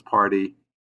Christmas party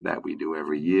that we do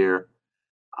every year.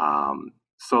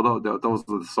 So those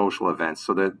are the social events.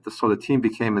 So the team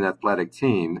became an athletic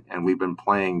team, and we've been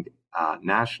playing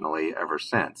nationally ever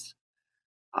since.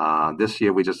 This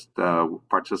year we just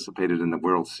participated in the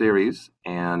World Series,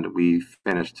 and we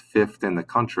finished 5th in the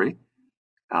country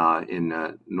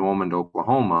in Norman,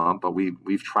 Oklahoma. But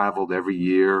we've traveled every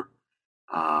year.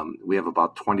 We have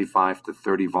about 25 to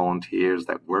 30 volunteers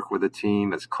that work with the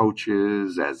team as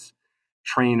coaches, as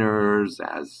trainers,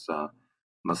 as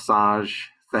massage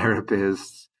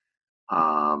therapists.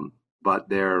 But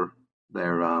they're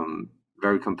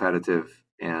very competitive,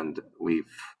 and we've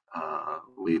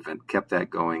kept that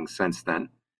going since then.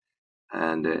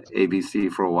 And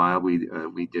ABC for a while,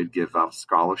 we did give out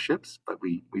scholarships, but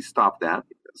we stopped that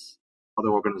because other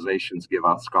organizations give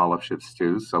out scholarships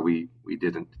too. So we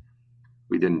didn't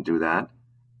do that.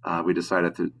 We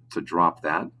decided to drop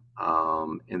that.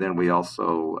 And then we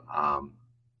also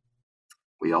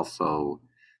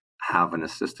have an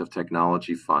assistive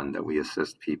technology fund that we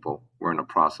assist people. We're in the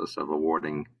process of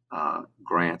awarding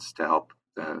grants to help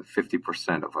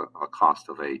 50% of a cost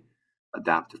of a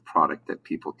adaptive product that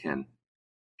people can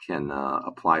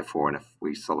apply for, and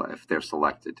if they're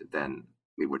selected, then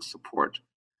we would support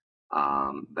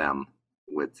them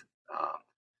with.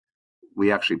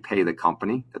 We actually pay the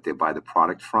company that they buy the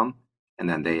product from, and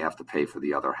then they have to pay for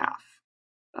the other half.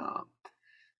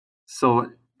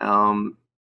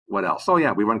 What else? Oh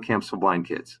yeah, we run camps for blind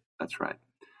kids. That's right.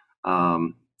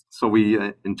 So we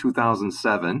in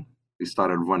 2007. We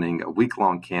started running a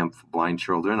week-long camp for blind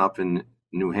children up in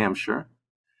New Hampshire.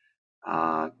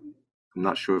 I'm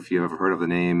not sure if you've ever heard of the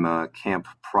name Camp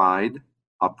Pride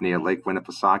up near Lake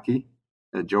Winnipesaukee,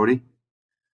 Jody.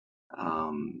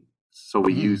 So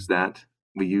we use that.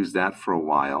 We used that for a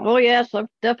while. Oh yes,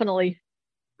 definitely.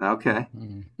 Okay.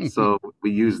 So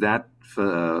we used that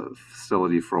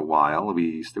facility for a while. We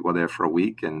used to go there for a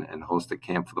week and host a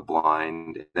camp for the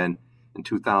blind. Then in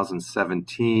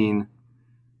 2017,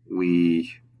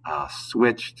 we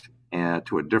switched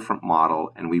to a different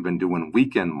model, and we've been doing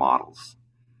weekend models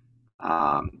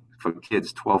for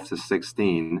kids 12 to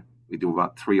 16. We do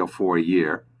about 3 or 4 a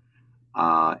year.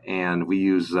 And we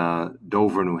use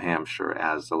Dover, New Hampshire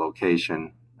as the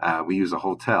location. We use a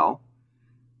hotel.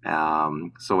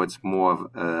 So it's more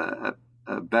of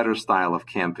a better style of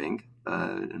camping,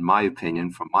 in my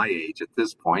opinion, from my age at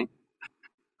this point.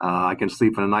 I can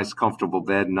sleep in a nice, comfortable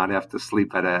bed and not have to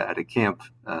sleep at a camp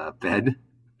bed.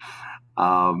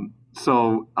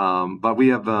 But we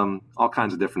have all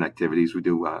kinds of different activities. We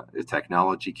do a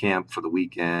technology camp for the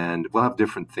weekend. We'll have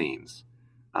different themes.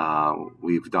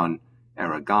 We've done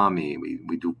origami.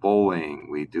 We do bowling.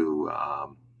 We do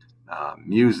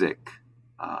music.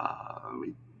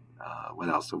 What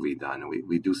else have we done?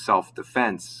 We do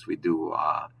self-defense. We do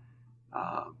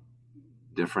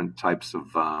different types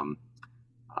of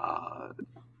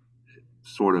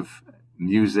sort of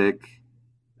music.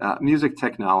 Music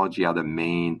technology are the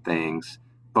main things.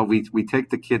 But we take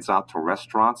the kids out to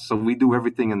restaurants. So we do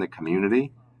everything in the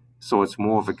community. So it's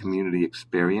more of a community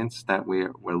experience that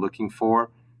we're looking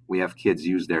for. We have kids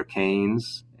use their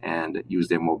canes and use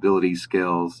their mobility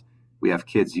skills. We have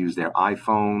kids use their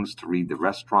iPhones to read the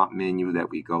restaurant menu that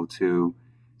we go to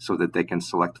so that they can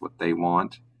select what they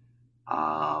want.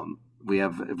 We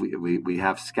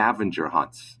have scavenger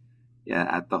hunts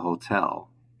at the hotel.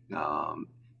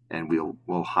 And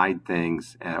we'll hide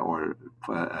things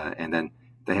and then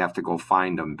they have to go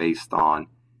find them based on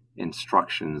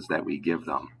instructions that we give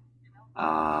them.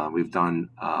 We've done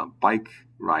bike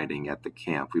riding at the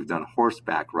camp. We've done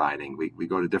horseback riding. We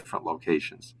go to different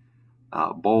locations.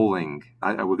 Bowling.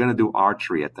 We're going to do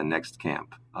archery at the next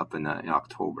camp up in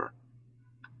October.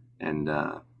 And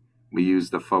we use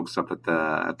the folks up at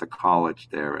the college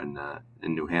there in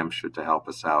New Hampshire to help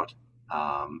us out.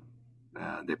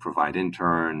 They provide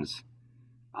interns,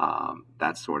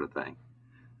 that sort of thing.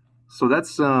 So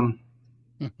that's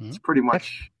it's pretty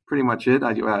much it.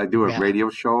 I do a radio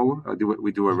show.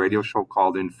 We do a radio show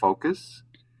called In Focus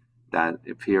that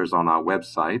appears on our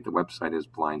website. The website is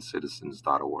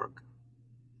blindcitizens.org.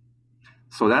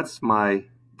 So that's my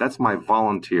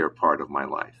volunteer part of my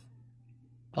life.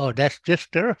 Oh, that's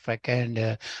just terrific.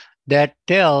 And that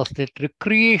tells that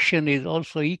recreation is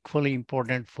also equally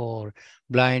important for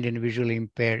blind and visually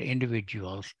impaired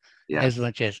individuals, yes, as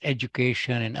much as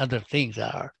education and other things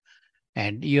are.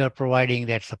 And you are providing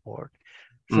that support.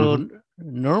 So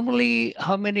normally,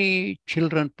 how many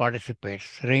children participate,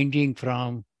 ranging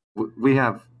from? We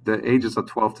have the ages of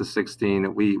 12 to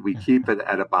 16. We keep it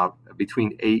at about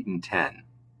between 8 and 10.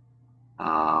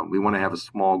 We want to have a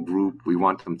small group. We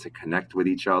want them to connect with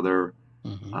each other.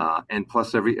 And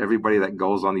plus, everybody that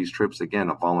goes on these trips, again,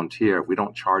 a volunteer. We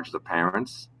don't charge the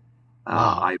parents.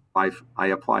 I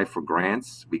apply for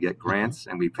grants. We get grants,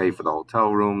 and we pay for the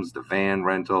hotel rooms, the van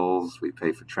rentals. We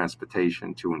pay for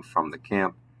transportation to and from the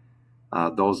camp.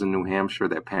 Those in New Hampshire,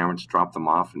 their parents drop them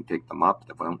off and pick them up.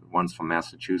 The ones from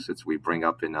Massachusetts, we bring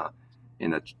up in a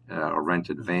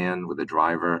rented van with a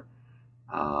driver.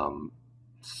 And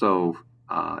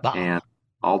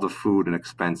all the food and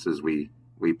expenses we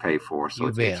pay for, so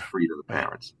it's free to the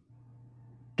parents.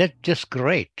 That's just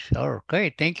great. Okay,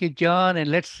 thank you, John.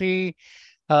 And let's see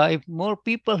if more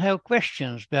people have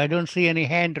questions. I don't see any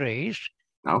hand raised,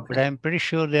 but I'm pretty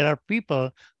sure there are people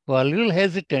who are a little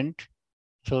hesitant.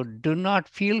 So do not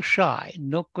feel shy.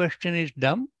 No question is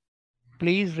dumb.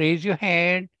 Please raise your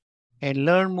hand and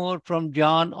learn more from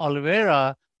John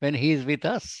Oliveira when he's with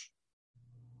us.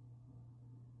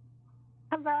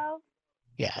 Hello.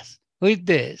 Yes. Who is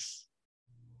this?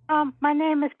 My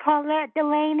name is Paulette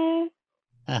Delaney.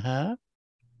 Uh-huh.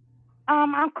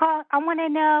 I want to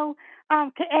know,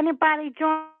 can anybody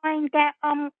join that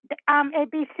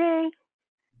ABC?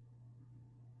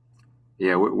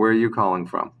 Yeah, where are you calling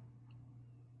from?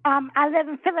 I live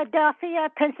in Philadelphia,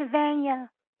 Pennsylvania.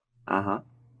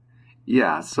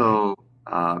 Yeah, so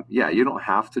you don't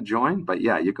have to join, but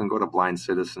yeah, you can go to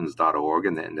blindcitizens.org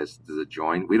and then there's a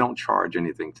join. We don't charge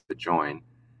anything to join.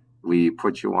 We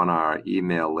put you on our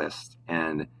email list,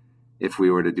 and if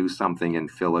we were to do something in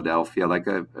Philadelphia, like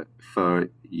for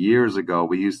years ago,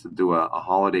 we used to do a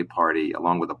holiday party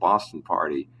along with a Boston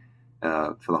party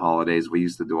for the holidays. We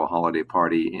used to do a holiday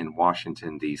party in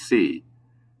Washington, D.C.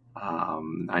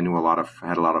 I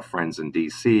had a lot of friends in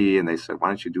DC, and they said, "Why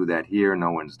don't you do that here?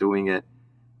 No one's doing it."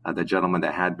 The gentleman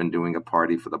that had been doing a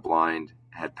party for the blind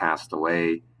had passed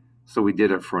away, so we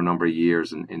did it for a number of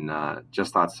years in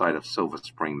just outside of Silver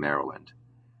Spring, Maryland.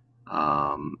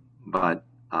 But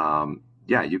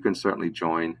yeah, you can certainly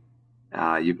join.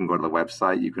 You can go to the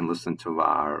website. You can listen to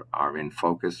our In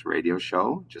Focus radio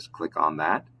show. Just click on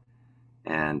that,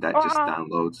 and that just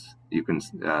downloads. You can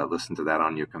listen to that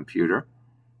on your computer.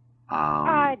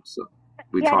 So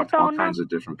we talked to all kinds of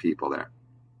different people there.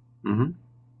 Mm-hmm.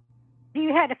 Do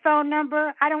you have a phone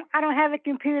number? I don't have a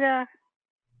computer.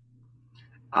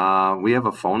 We have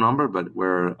a phone number, but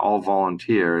we're all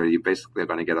volunteer. You basically are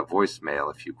going to get a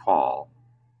voicemail if you call,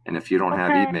 and if you don't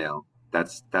have email,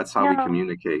 that's how we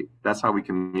communicate. That's how we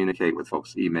communicate with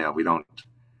folks. Email. We don't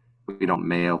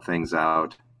mail things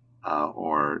out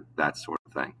or that sort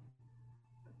of thing.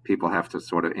 People have to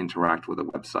sort of interact with the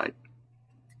website.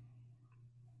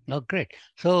 Oh, great.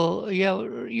 So yeah,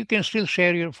 you can still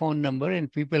share your phone number,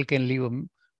 and people can leave a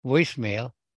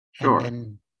voicemail. Sure. And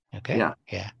then, okay. Yeah.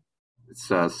 It's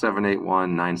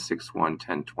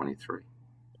 781-961-1023.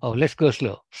 Oh, let's go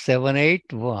slow.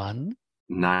 781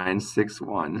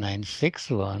 961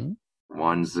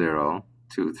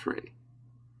 1023.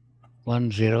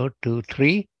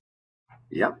 1023.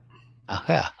 Yep.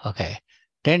 Okay.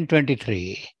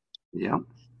 1023. Yep.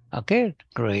 Okay,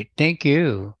 great. Thank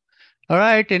you. All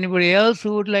right. Anybody else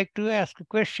who would like to ask a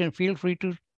question, feel free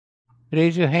to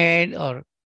raise your hand or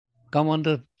come on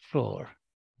the floor.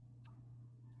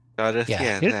 Dorothy,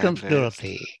 yeah, here comes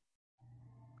Dorothy.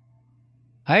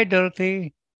 Hi,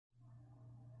 Dorothy.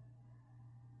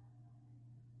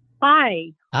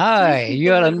 Hi.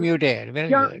 You are unmuted. Very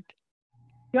good.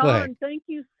 John, thank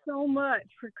you so much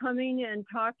for coming and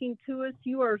talking to us.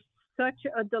 You are such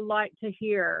a delight to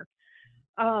hear.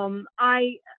 I'm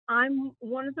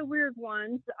one of the weird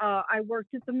ones. I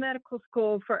worked at the medical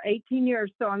school for 18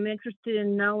 years, so I'm interested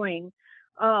in knowing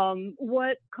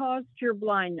what caused your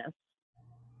blindness.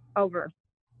 Over.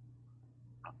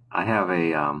 I have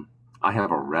a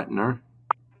retina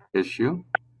issue.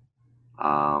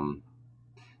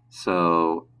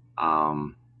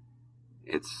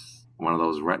 It's one of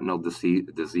those retinal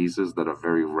diseases that are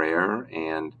very rare,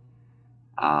 and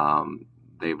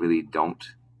they really don't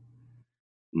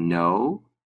know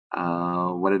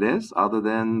what it is, other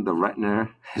than the retina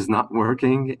is not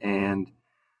working, and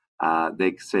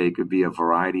they say it could be a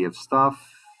variety of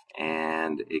stuff,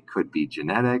 and it could be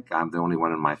genetic. I'm the only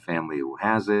one in my family who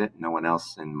has it. No one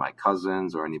else in my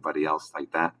cousins or anybody else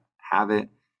like that have it.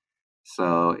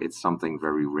 So it's something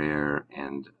very rare,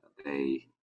 and they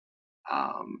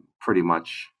pretty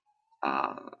much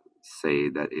say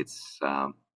that it's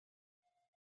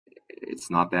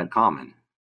not that common.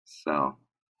 So.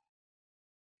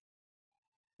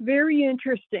 Very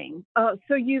interesting.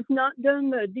 So you've not done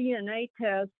the DNA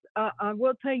test. I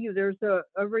will tell you, there's a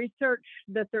research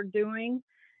that they're doing,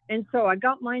 and so I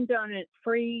got mine done. It's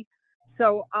free.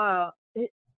 So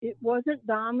it wasn't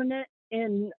dominant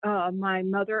in my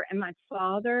mother and my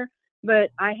father,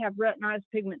 but I have retinitis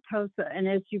pigmentosa, and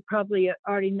as you probably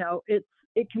already know, it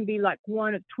can be like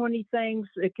one of 20 things.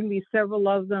 It can be several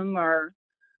of them, or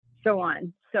so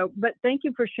on. So, but thank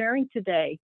you for sharing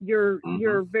today. You're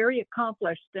very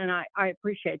accomplished, and I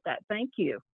appreciate that. Thank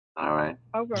you. All right.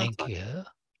 Over. Thank you.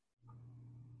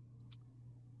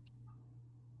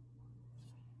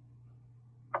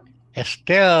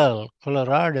 Estelle,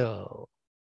 Colorado.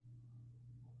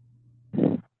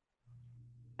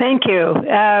 Thank you.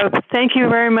 Thank you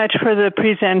very much for the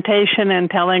presentation and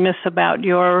telling us about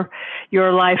your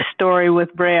life story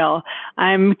with Braille.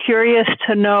 I'm curious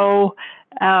to know,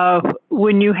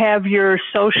 when you have your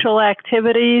social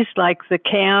activities like the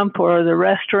camp or the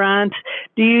restaurants,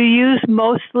 do you use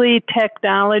mostly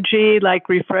technology like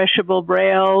refreshable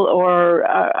Braille, or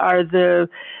are the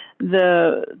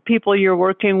people you're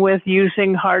working with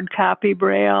using hard copy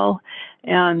Braille?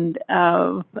 And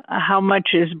how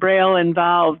much is Braille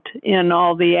involved in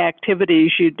all the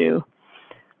activities you do?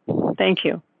 Thank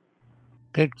you.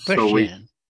 Good question.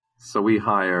 So we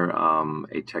hire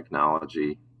a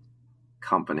technology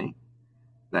company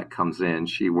that comes in.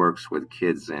 She works with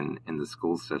kids in the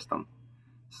school system.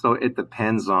 So it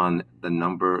depends on the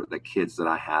number of the kids that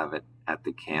I have at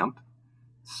the camp.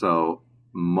 So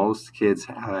most kids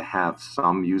have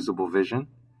some usable vision,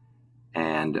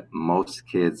 and most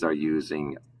kids are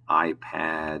using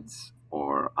iPads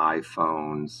or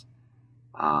iPhones.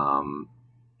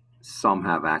 Some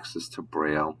have access to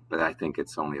Braille, but I think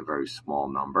it's only a very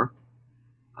small number.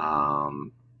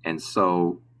 And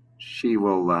so she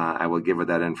will, I will give her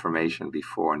that information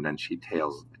before, and then she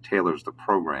tailors the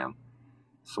program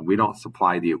So we don't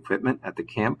supply the equipment at the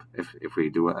camp. If we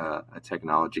do a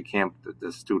technology camp,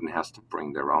 the student has to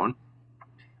bring their own.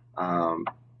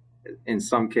 In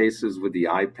some cases with the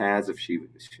iPads, if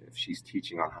she's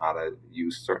teaching on how to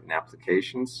use certain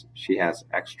applications, she has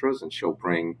extras and she'll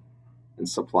bring and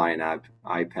supply an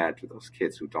iPad to those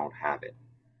kids who don't have it.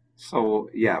 So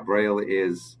yeah, Braille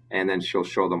is, and then she'll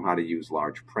show them how to use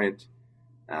large print,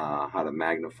 how to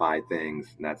magnify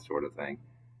things and that sort of thing.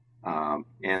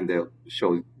 And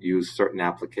she'll use certain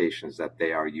applications that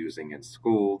they are using in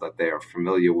school that they are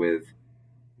familiar with,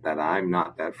 that I'm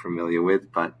not that familiar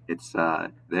with, but it's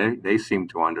they seem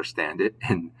to understand it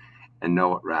and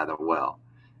know it rather well.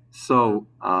 So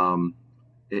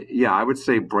yeah, I would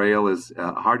say Braille is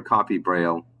hard copy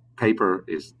Braille. Paper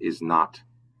is not.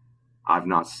 I've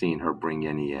not seen her bring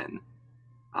any in.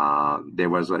 There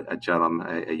was a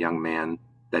gentleman, a young man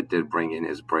that did bring in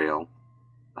his Braille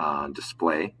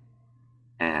display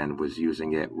and was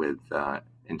using it with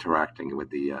interacting with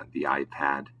the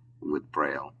iPad with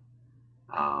Braille.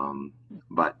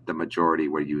 But the majority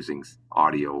were using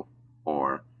audio,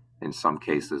 or in some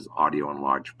cases, audio and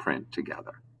large print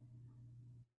together.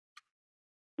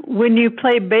 When you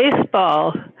play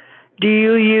baseball, do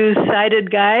you use sighted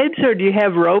guides, or do you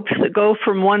have ropes that go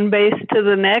from one base to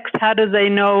the next? How do they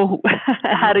know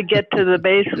how to get to the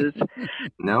bases?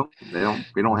 No, they don't.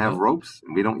 We don't have ropes,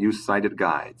 and we don't use sighted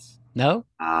guides. No.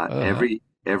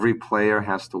 Every player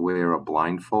has to wear a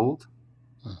blindfold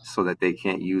so that they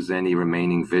can't use any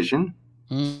remaining vision.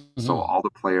 Mm-hmm. So all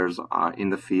the players are in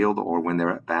the field, or when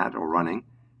they're at bat or running,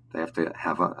 they have to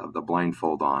have the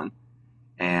blindfold on,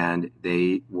 and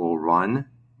they will run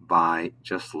by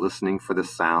just listening for the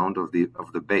sound of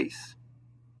the base.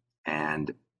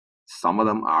 And some of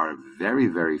them are very,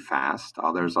 very fast.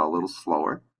 Others are a little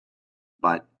slower.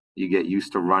 But you get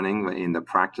used to running. In the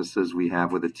practices we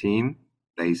have with the team,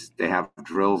 they have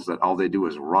drills that all they do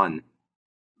is run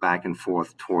back and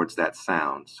forth towards that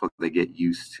sound. So they get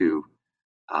used to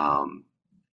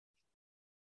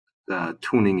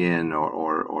tuning in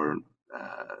or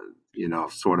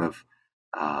sort of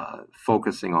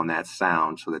focusing on that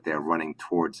sound so that they're running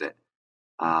towards it.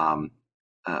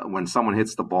 When someone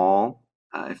hits the ball,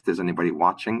 if there's anybody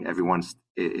watching, everyone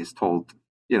is told,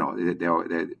 we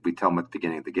tell them at the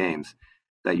beginning of the games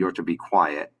that you're to be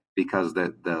quiet, because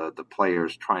the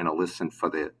players trying to listen for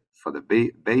the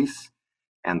base,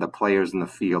 and the players in the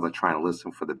field are trying to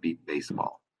listen for the beep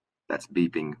baseball that's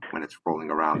beeping when it's rolling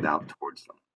around out towards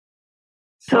them.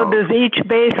 So does each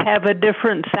base have a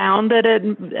different sound that it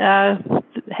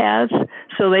has,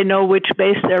 so they know which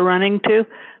base they're running to?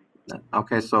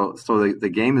 Okay, so the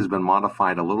game has been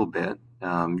modified a little bit.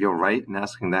 You're right in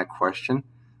asking that question,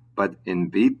 but in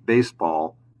beep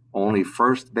baseball, only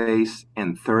first base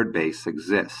and third base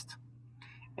exist,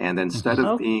 and instead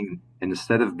of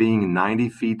being 90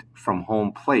 feet from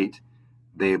home plate,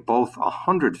 they're both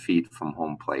 100 feet from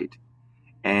home plate.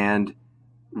 And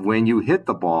when you hit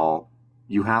the ball,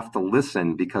 you have to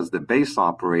listen, because the base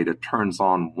operator turns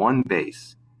on one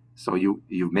base. So you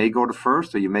may go to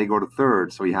first or you may go to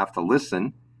third. So you have to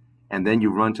listen, and then you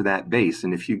run to that base.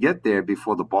 And if you get there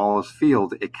before the ball is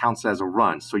fielded, it counts as a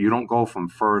run. So you don't go from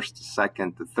first to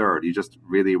second to third. You're just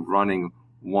really running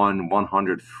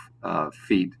 100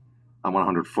 feet, a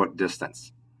 100-foot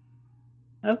distance.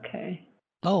 Okay.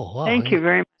 Oh, wow. Thank you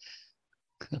very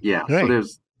much. Yeah. Great.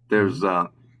 So there's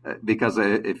because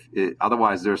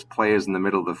otherwise there's players in the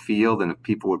middle of the field, and if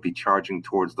people would be charging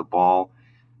towards the ball,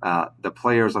 the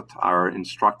players are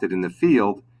instructed in the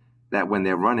field that when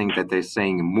they're running, that they're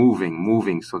saying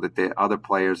moving, so that the other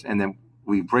players, and then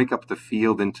we break up the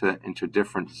field into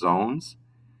different zones.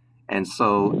 And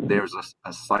so there's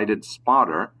a sighted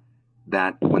spotter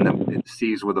that when it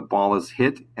sees where the ball is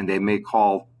hit, and they may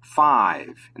call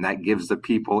 5, and that gives the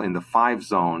people in the 5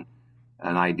 zone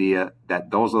an idea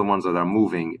that those are the ones that are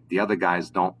moving. The other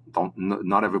guys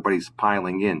not everybody's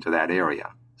piling into that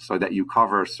area, so that you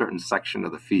cover a certain section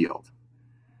of the field,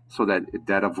 so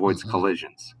that avoids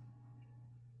collisions.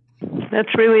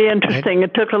 That's really interesting.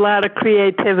 It took a lot of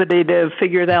creativity to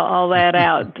figure all that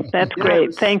out. That's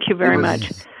great. Thank you very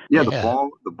much. Yeah,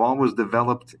 the ball was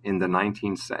developed in the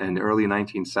early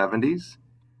 1970s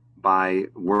by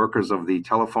workers of the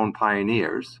telephone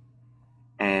pioneers,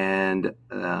 and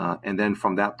then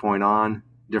from that point on,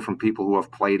 different people who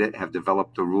have played it have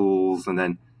developed the rules, and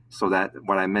then so that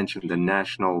what I mentioned, the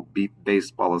National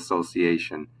Baseball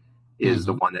Association is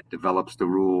the one that develops the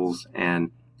rules and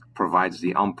provides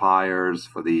the umpires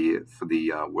for the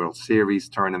World Series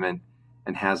tournament,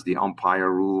 and has the umpire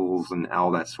rules and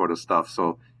all that sort of stuff.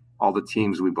 So all the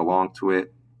teams we belong to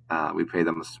it, we pay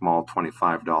them a small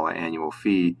 $25 annual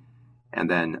fee, and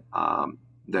then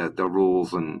the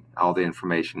rules and all the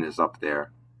information is up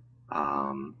there.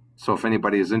 So if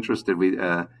anybody is interested,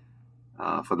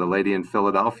 for the lady in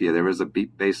Philadelphia, there is a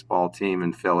baseball team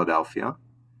in Philadelphia.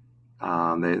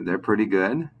 They're pretty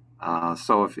good.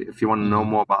 So if you want to know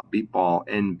more about beepball,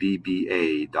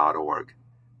 nbba.org.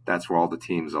 That's where all the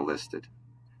teams are listed.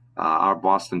 Our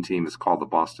Boston team is called the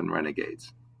Boston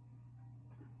Renegades.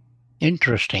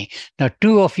 Interesting. Now,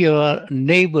 two of your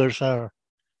neighbors are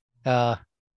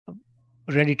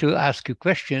ready to ask you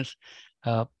questions.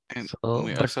 But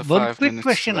one quick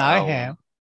question I have,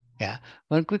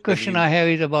 one quick question I have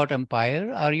is about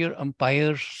umpire. Are your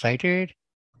umpires sighted?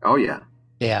 Oh, yeah.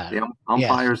 Yeah. The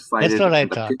umpires sighted. That's what I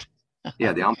thought.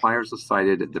 The umpires are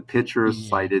sighted, the pitcher is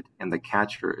sighted, and the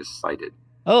catcher is sighted.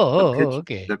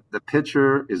 Okay. The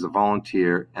pitcher is a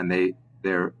volunteer, and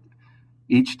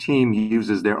each team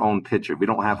uses their own pitcher. We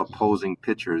don't have opposing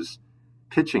pitchers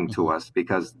pitching to us,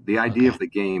 because the idea of the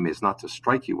game is not to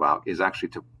strike you out, is actually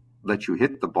to let you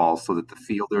hit the ball so that the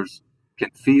fielders can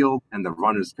field and the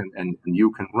runners can and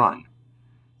you can run.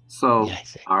 So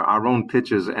our own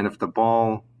pitches, and if the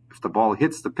ball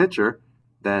hits the pitcher,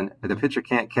 then the pitcher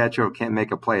can't catch it or can't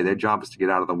make a play. Their job is to get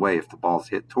out of the way if the ball's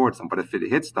hit towards them. But if it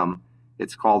hits them,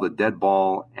 it's called a dead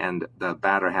ball, and the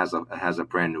batter has a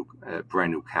brand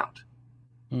new count.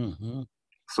 Mm-hmm.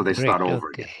 So they start over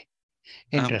again.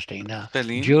 Interesting. Now,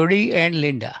 Pauline? Jody and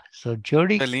Linda. So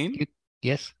Jody, Pauline?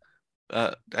 Yes.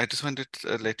 I just wanted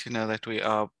to let you know that we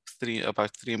are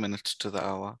about 3 minutes to the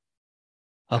hour.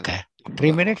 Okay.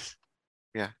 3 minutes?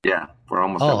 Yeah, we're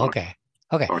almost. Okay.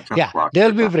 Yeah,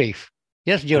 they'll be brief.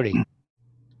 Yes, Jody.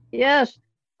 Yes.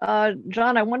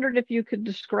 John, I wondered if you could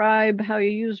describe how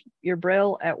you use your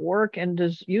Braille at work, and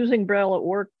does using Braille at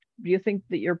work, do you think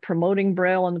that you're promoting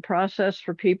Braille in the process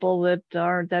for people that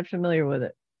aren't that familiar with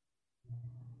it?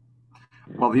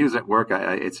 Well, the use at work,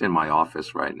 it's in my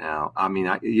office right now. I mean,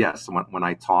 yes, when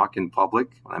I talk in public,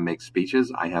 when I make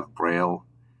speeches, I have Braille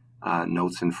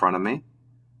notes in front of me.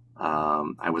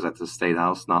 I was at the State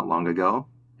House not long ago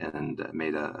and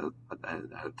made a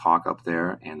talk up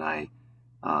there, and I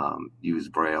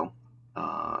used Braille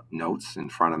notes in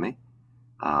front of me,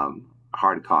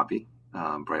 hard copy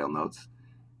Braille notes.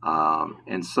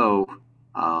 And so,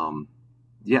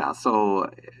 so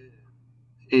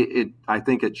I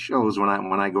think it shows when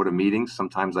I go to meetings.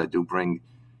 Sometimes I do bring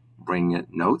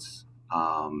notes.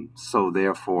 So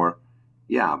therefore,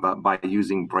 but by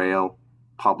using Braille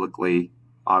publicly,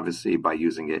 obviously by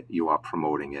using it, you are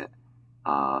promoting it,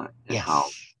 and how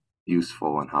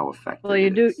useful and how effective. Well, you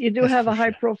do have a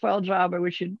high profile job. I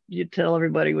wish you'd tell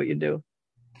everybody what you do.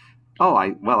 Oh,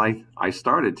 I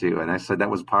started to, and I said that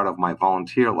was part of my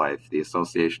volunteer life, the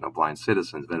Association of Blind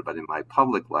Citizens. But in my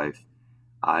public life,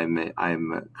 I'm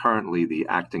currently the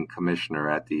acting commissioner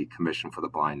at the Commission for the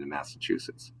Blind in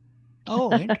Massachusetts.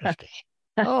 Oh, interesting.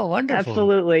 Oh, wonderful.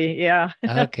 Absolutely, yeah.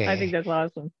 Okay. I think that's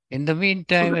awesome. In the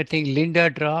meantime, I think Linda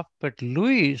dropped, but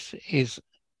Luis is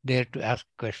there to ask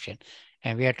a question.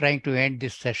 And we are trying to end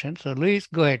this session. So Luis,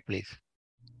 go ahead, please.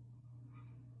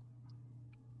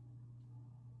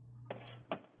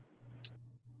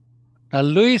 Now,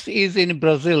 Luis is in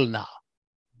Brazil now.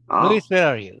 Luis, where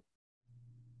are you?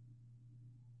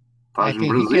 I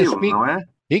think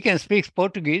he can speak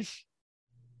Portuguese.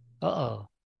 We are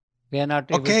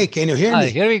not able to... Can you hear me?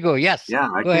 Here we go. Yes. Yeah,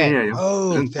 I go can ahead. hear you.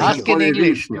 Oh, ask in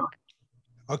English.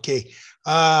 Okay.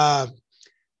 I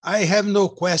have no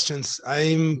questions.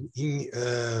 I'm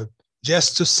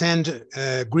just to send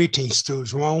greetings to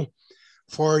João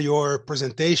for your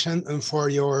presentation and for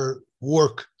your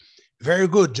work. Very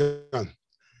good, John.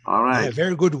 All right.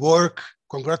 Very good work.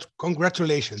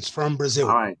 Congratulations from Brazil.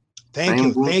 All right. Thank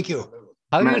you.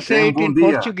 How do you say it in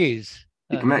Portuguese?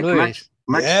 Luis?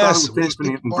 Yes, we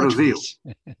speak Portuguese.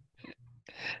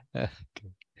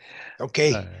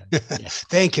 Okay.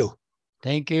 Thank you.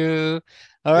 Thank you.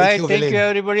 All right. Thank you,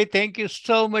 everybody. Thank you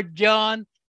so much, John,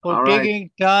 for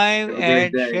taking time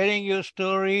and sharing your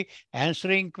story,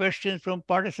 answering questions from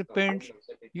participants.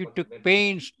 You took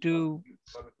pains to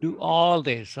do all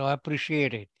this, so I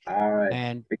appreciate it. All right.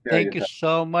 And thank you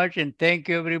so much. And thank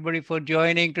you, everybody, for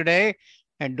joining today.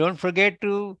 And don't forget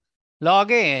to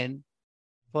log in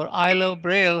for I Love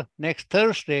Braille next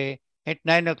Thursday at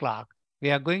 9 o'clock.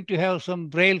 We are going to have some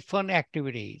Braille fun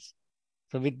activities.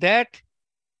 So with that,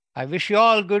 I wish you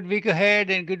all a good week ahead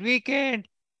and good weekend.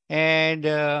 And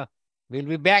we'll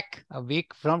be back a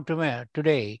week from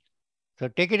today. So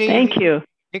take it easy. Thank you.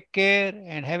 Take care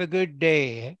and have a good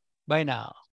day. Bye now.